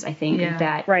others. I think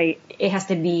that it has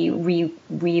to be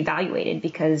reevaluated,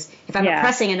 because if I'm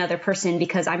oppressing another person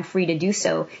because I'm free to do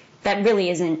so, that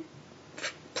really isn't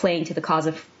playing to the cause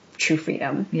of true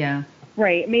freedom. Yeah.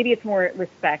 Right. Maybe it's more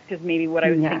respect is maybe what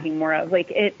I was thinking more of.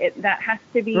 That has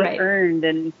to be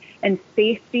earned, and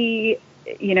safety,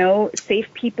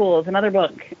 Safe People is another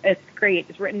book. It's great.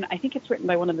 I think it's written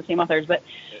by one of the same authors, but,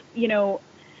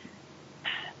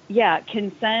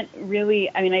 consent really,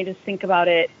 I just think about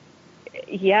it.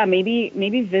 Yeah,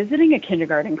 maybe visiting a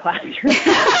kindergarten classroom.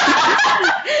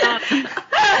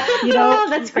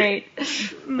 That's great.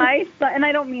 My son, and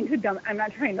I don't mean to I'm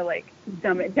not trying to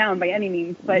dumb it down by any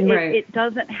means, but it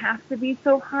doesn't have to be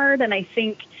so hard. And I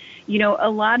think, a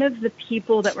lot of the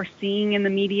people that we're seeing in the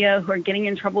media who are getting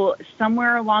in trouble,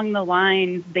 somewhere along the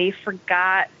lines, they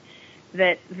forgot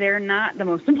that they're not the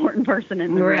most important person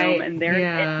in the room, and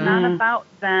it's not about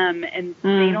them, and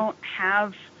they don't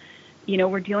have,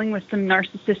 we're dealing with some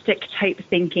narcissistic type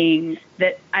thinking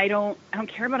that I don't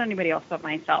care about anybody else but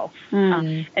myself.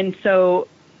 And so,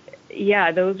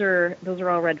 those are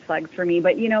all red flags for me.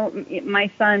 But, my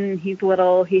son, he's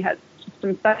little, he has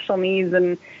some special needs,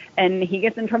 and he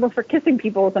gets in trouble for kissing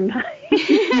people sometimes.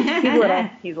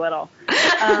 He's little.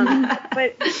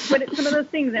 But it's some of those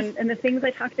things, and the things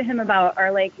I talk to him about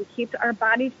are we keep our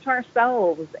bodies to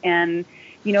ourselves. And,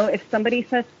 if somebody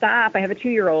says stop, I have a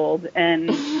 2-year-old, and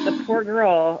the poor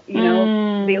girl,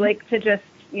 they like to just,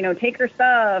 take her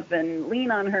stuff and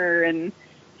lean on her, and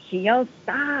she yells,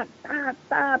 "Stop, stop,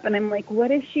 stop." And I'm like, what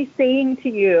is she saying to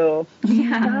you?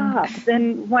 Yeah. Stop.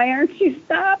 Then why aren't you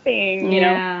stopping? You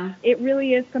know, it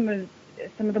really is some of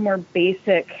the more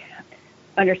basic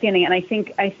understanding. And I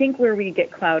think where we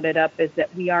get clouded up is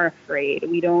that we are afraid.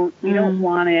 We don't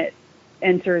want to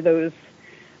enter those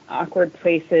awkward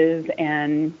places.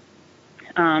 And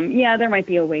there might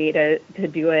be a way to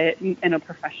do it in a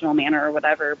professional manner or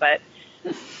whatever, but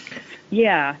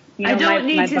yeah, I don't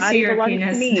need to see your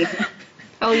penis. To me.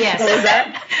 Oh, yes. So is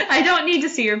that? I don't need to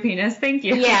see your penis. Thank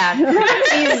you.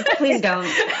 Yeah. Please don't.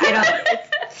 I don't.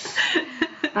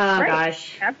 Oh, right.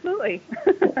 Gosh. Absolutely.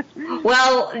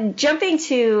 Well, jumping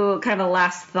to kind of a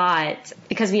last thought,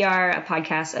 because we are a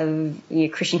podcast of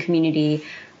Christian community,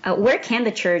 where can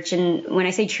the church, and when I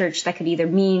say church, that could either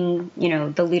mean,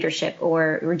 the leadership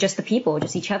or just the people,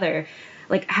 just each other,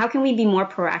 like how can we be more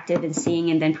proactive in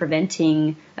seeing and then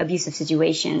preventing abusive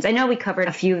situations? I know we covered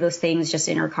a few of those things just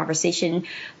in our conversation,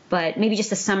 but maybe just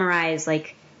to summarize,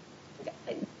 like,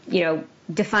 seeing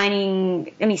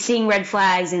red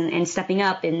flags and stepping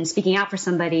up and speaking out for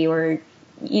somebody, or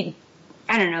I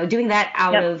don't know, doing that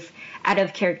out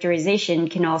of characterization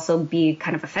can also be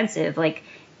kind of offensive. Like,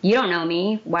 you don't know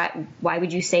me. Why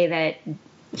would you say that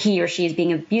he or she is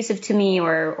being abusive to me,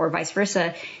 or vice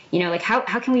versa? Like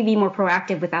how can we be more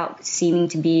proactive without seeming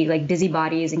to be like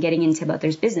busybodies and getting into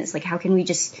others' business? Like, how can we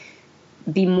just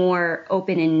be more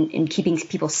open in keeping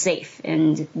people safe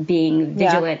and being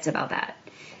vigilant about that?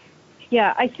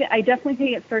 Yeah, I definitely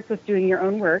think it starts with doing your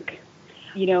own work.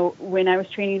 When I was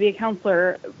training to be a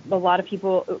counselor, a lot of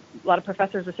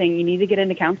professors were saying you need to get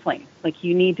into counseling. Like,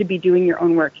 you need to be doing your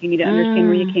own work. You need to understand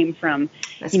where you came from.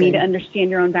 That's you good. need to understand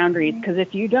your own boundaries, because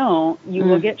if you don't, you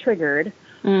will get triggered,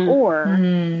 or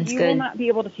you will not be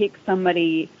able to take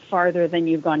somebody farther than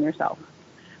you've gone yourself.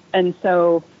 And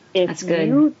so if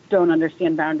you don't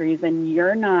understand boundaries, then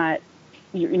you're not,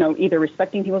 either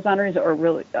respecting people's boundaries or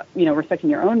really, respecting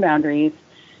your own boundaries,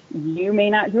 you may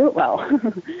not do it well.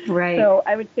 Right. So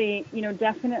I would say,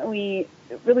 definitely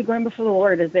really going before the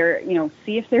Lord. Is there,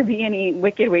 see if there be any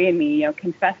wicked way in me,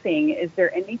 confessing, is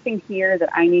there anything here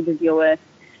that I need to deal with?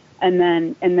 And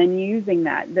then using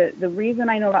that. The reason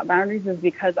I know about boundaries is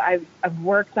because I've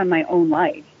worked on my own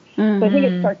life. So I think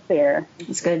it starts there.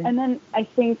 That's good. And then I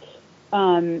think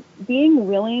being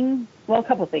willing, well, a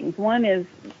couple things. One is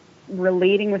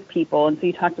relating with people. And so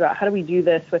you talked about how do we do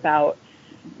this without,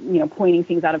 pointing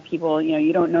things out of people,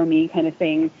 you don't know me kind of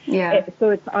thing. Yeah.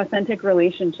 So it's authentic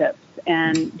relationships.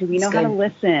 And do we know how to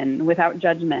listen without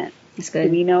judgment? That's good.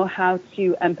 Do we know how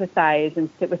to empathize and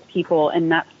sit with people and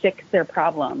not fix their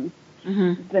problems?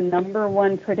 The number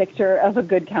one predictor of a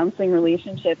good counseling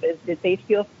relationship is, did they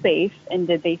feel safe and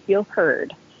did they feel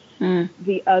heard?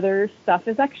 The other stuff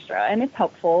is extra and it's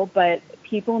helpful, but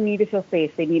people need to feel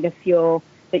safe. They need to feel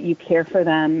that you care for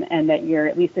them and that you're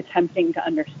at least attempting to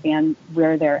understand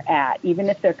where they're at, even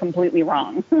if they're completely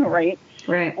wrong, right?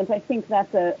 Right. And so I think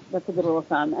that's a good rule of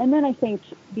thumb. And then I think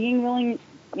being willing,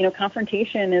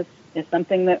 confrontation is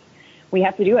something that we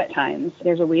have to do at times.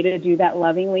 There's a way to do that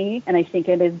lovingly, and I think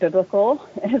it is biblical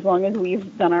as long as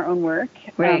we've done our own work.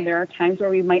 Right. There are times where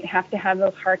we might have to have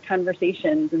those hard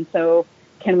conversations, and so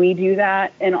can we do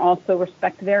that and also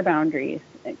respect their boundaries?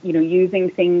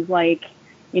 Using things like,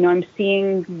 I'm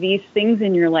seeing these things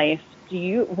in your life.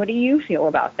 What do you feel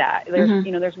about that? There's,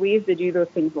 there's ways to do those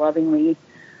things lovingly.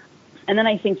 And then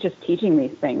I think just teaching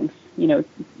these things,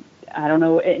 I don't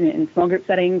know, in small group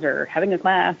settings or having a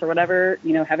class or whatever,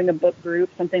 having a book group,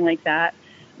 something like that,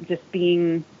 just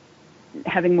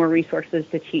having more resources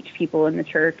to teach people in the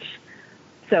church.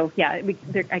 So, yeah,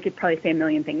 I could probably say a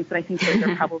million things, but I think those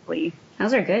are probably...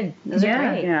 Those are good. Those are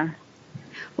great. Yeah.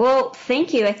 Well,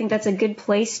 thank you. I think that's a good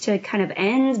place to kind of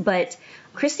end. But,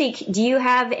 Christy, do you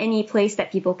have any place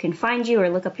that people can find you or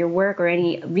look up your work, or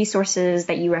any resources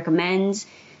that you recommend?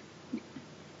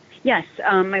 Yes,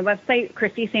 my website,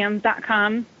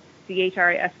 ChristySams.com,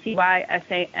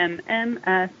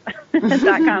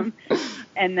 ChristySamms.com,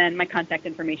 and then my contact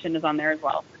information is on there as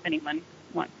well, if anyone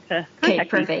wants to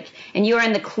contact me. Perfect. And you are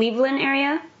in the Cleveland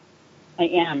area? I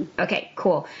am. Okay,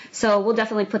 cool. So we'll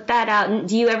definitely put that out.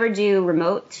 Do you ever do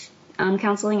remote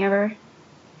counseling ever?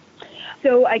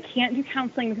 So I can't do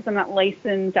counseling because I'm not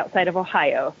licensed outside of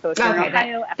Ohio. So if you're in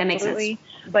Ohio, that makes absolutely. sense.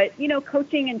 But,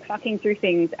 coaching and talking through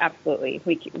things, absolutely.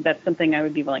 That's something I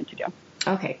would be willing to do.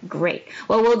 Okay, great.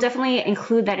 Well, we'll definitely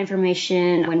include that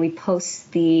information when we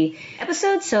post the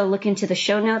episode, so look into the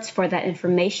show notes for that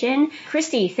information.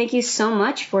 Christy, thank you so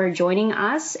much for joining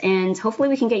us, and hopefully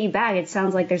we can get you back. It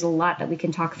sounds like there's a lot that we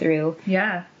can talk through.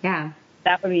 Yeah.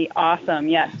 That would be awesome.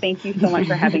 Yes, thank you so much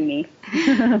for having me.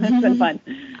 It's been fun.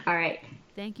 All right.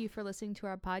 Thank you for listening to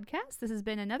our podcast. This has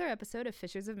been another episode of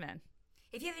Fishers of Men.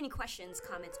 If you have any questions,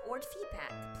 comments, or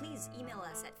feedback, please email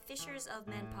us at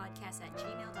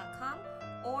fishersofmenpodcast@gmail.com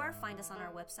or find us on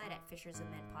our website at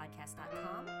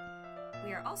fishersofmenpodcast.com.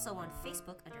 We are also on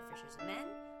Facebook under Fishers of Men.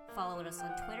 Follow us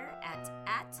on Twitter at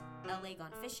LA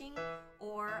Gone Fishing,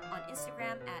 or on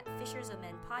Instagram at Fishers of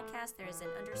Men Podcast. There is an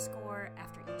underscore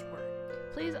after each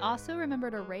word. Please also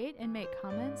remember to rate and make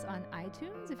comments on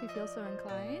iTunes if you feel so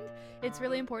inclined. It's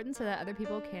really important so that other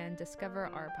people can discover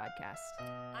our podcast.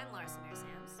 I'm Laura Samir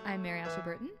Sams. I'm Mary Ashley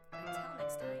Burton. Until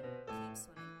next time.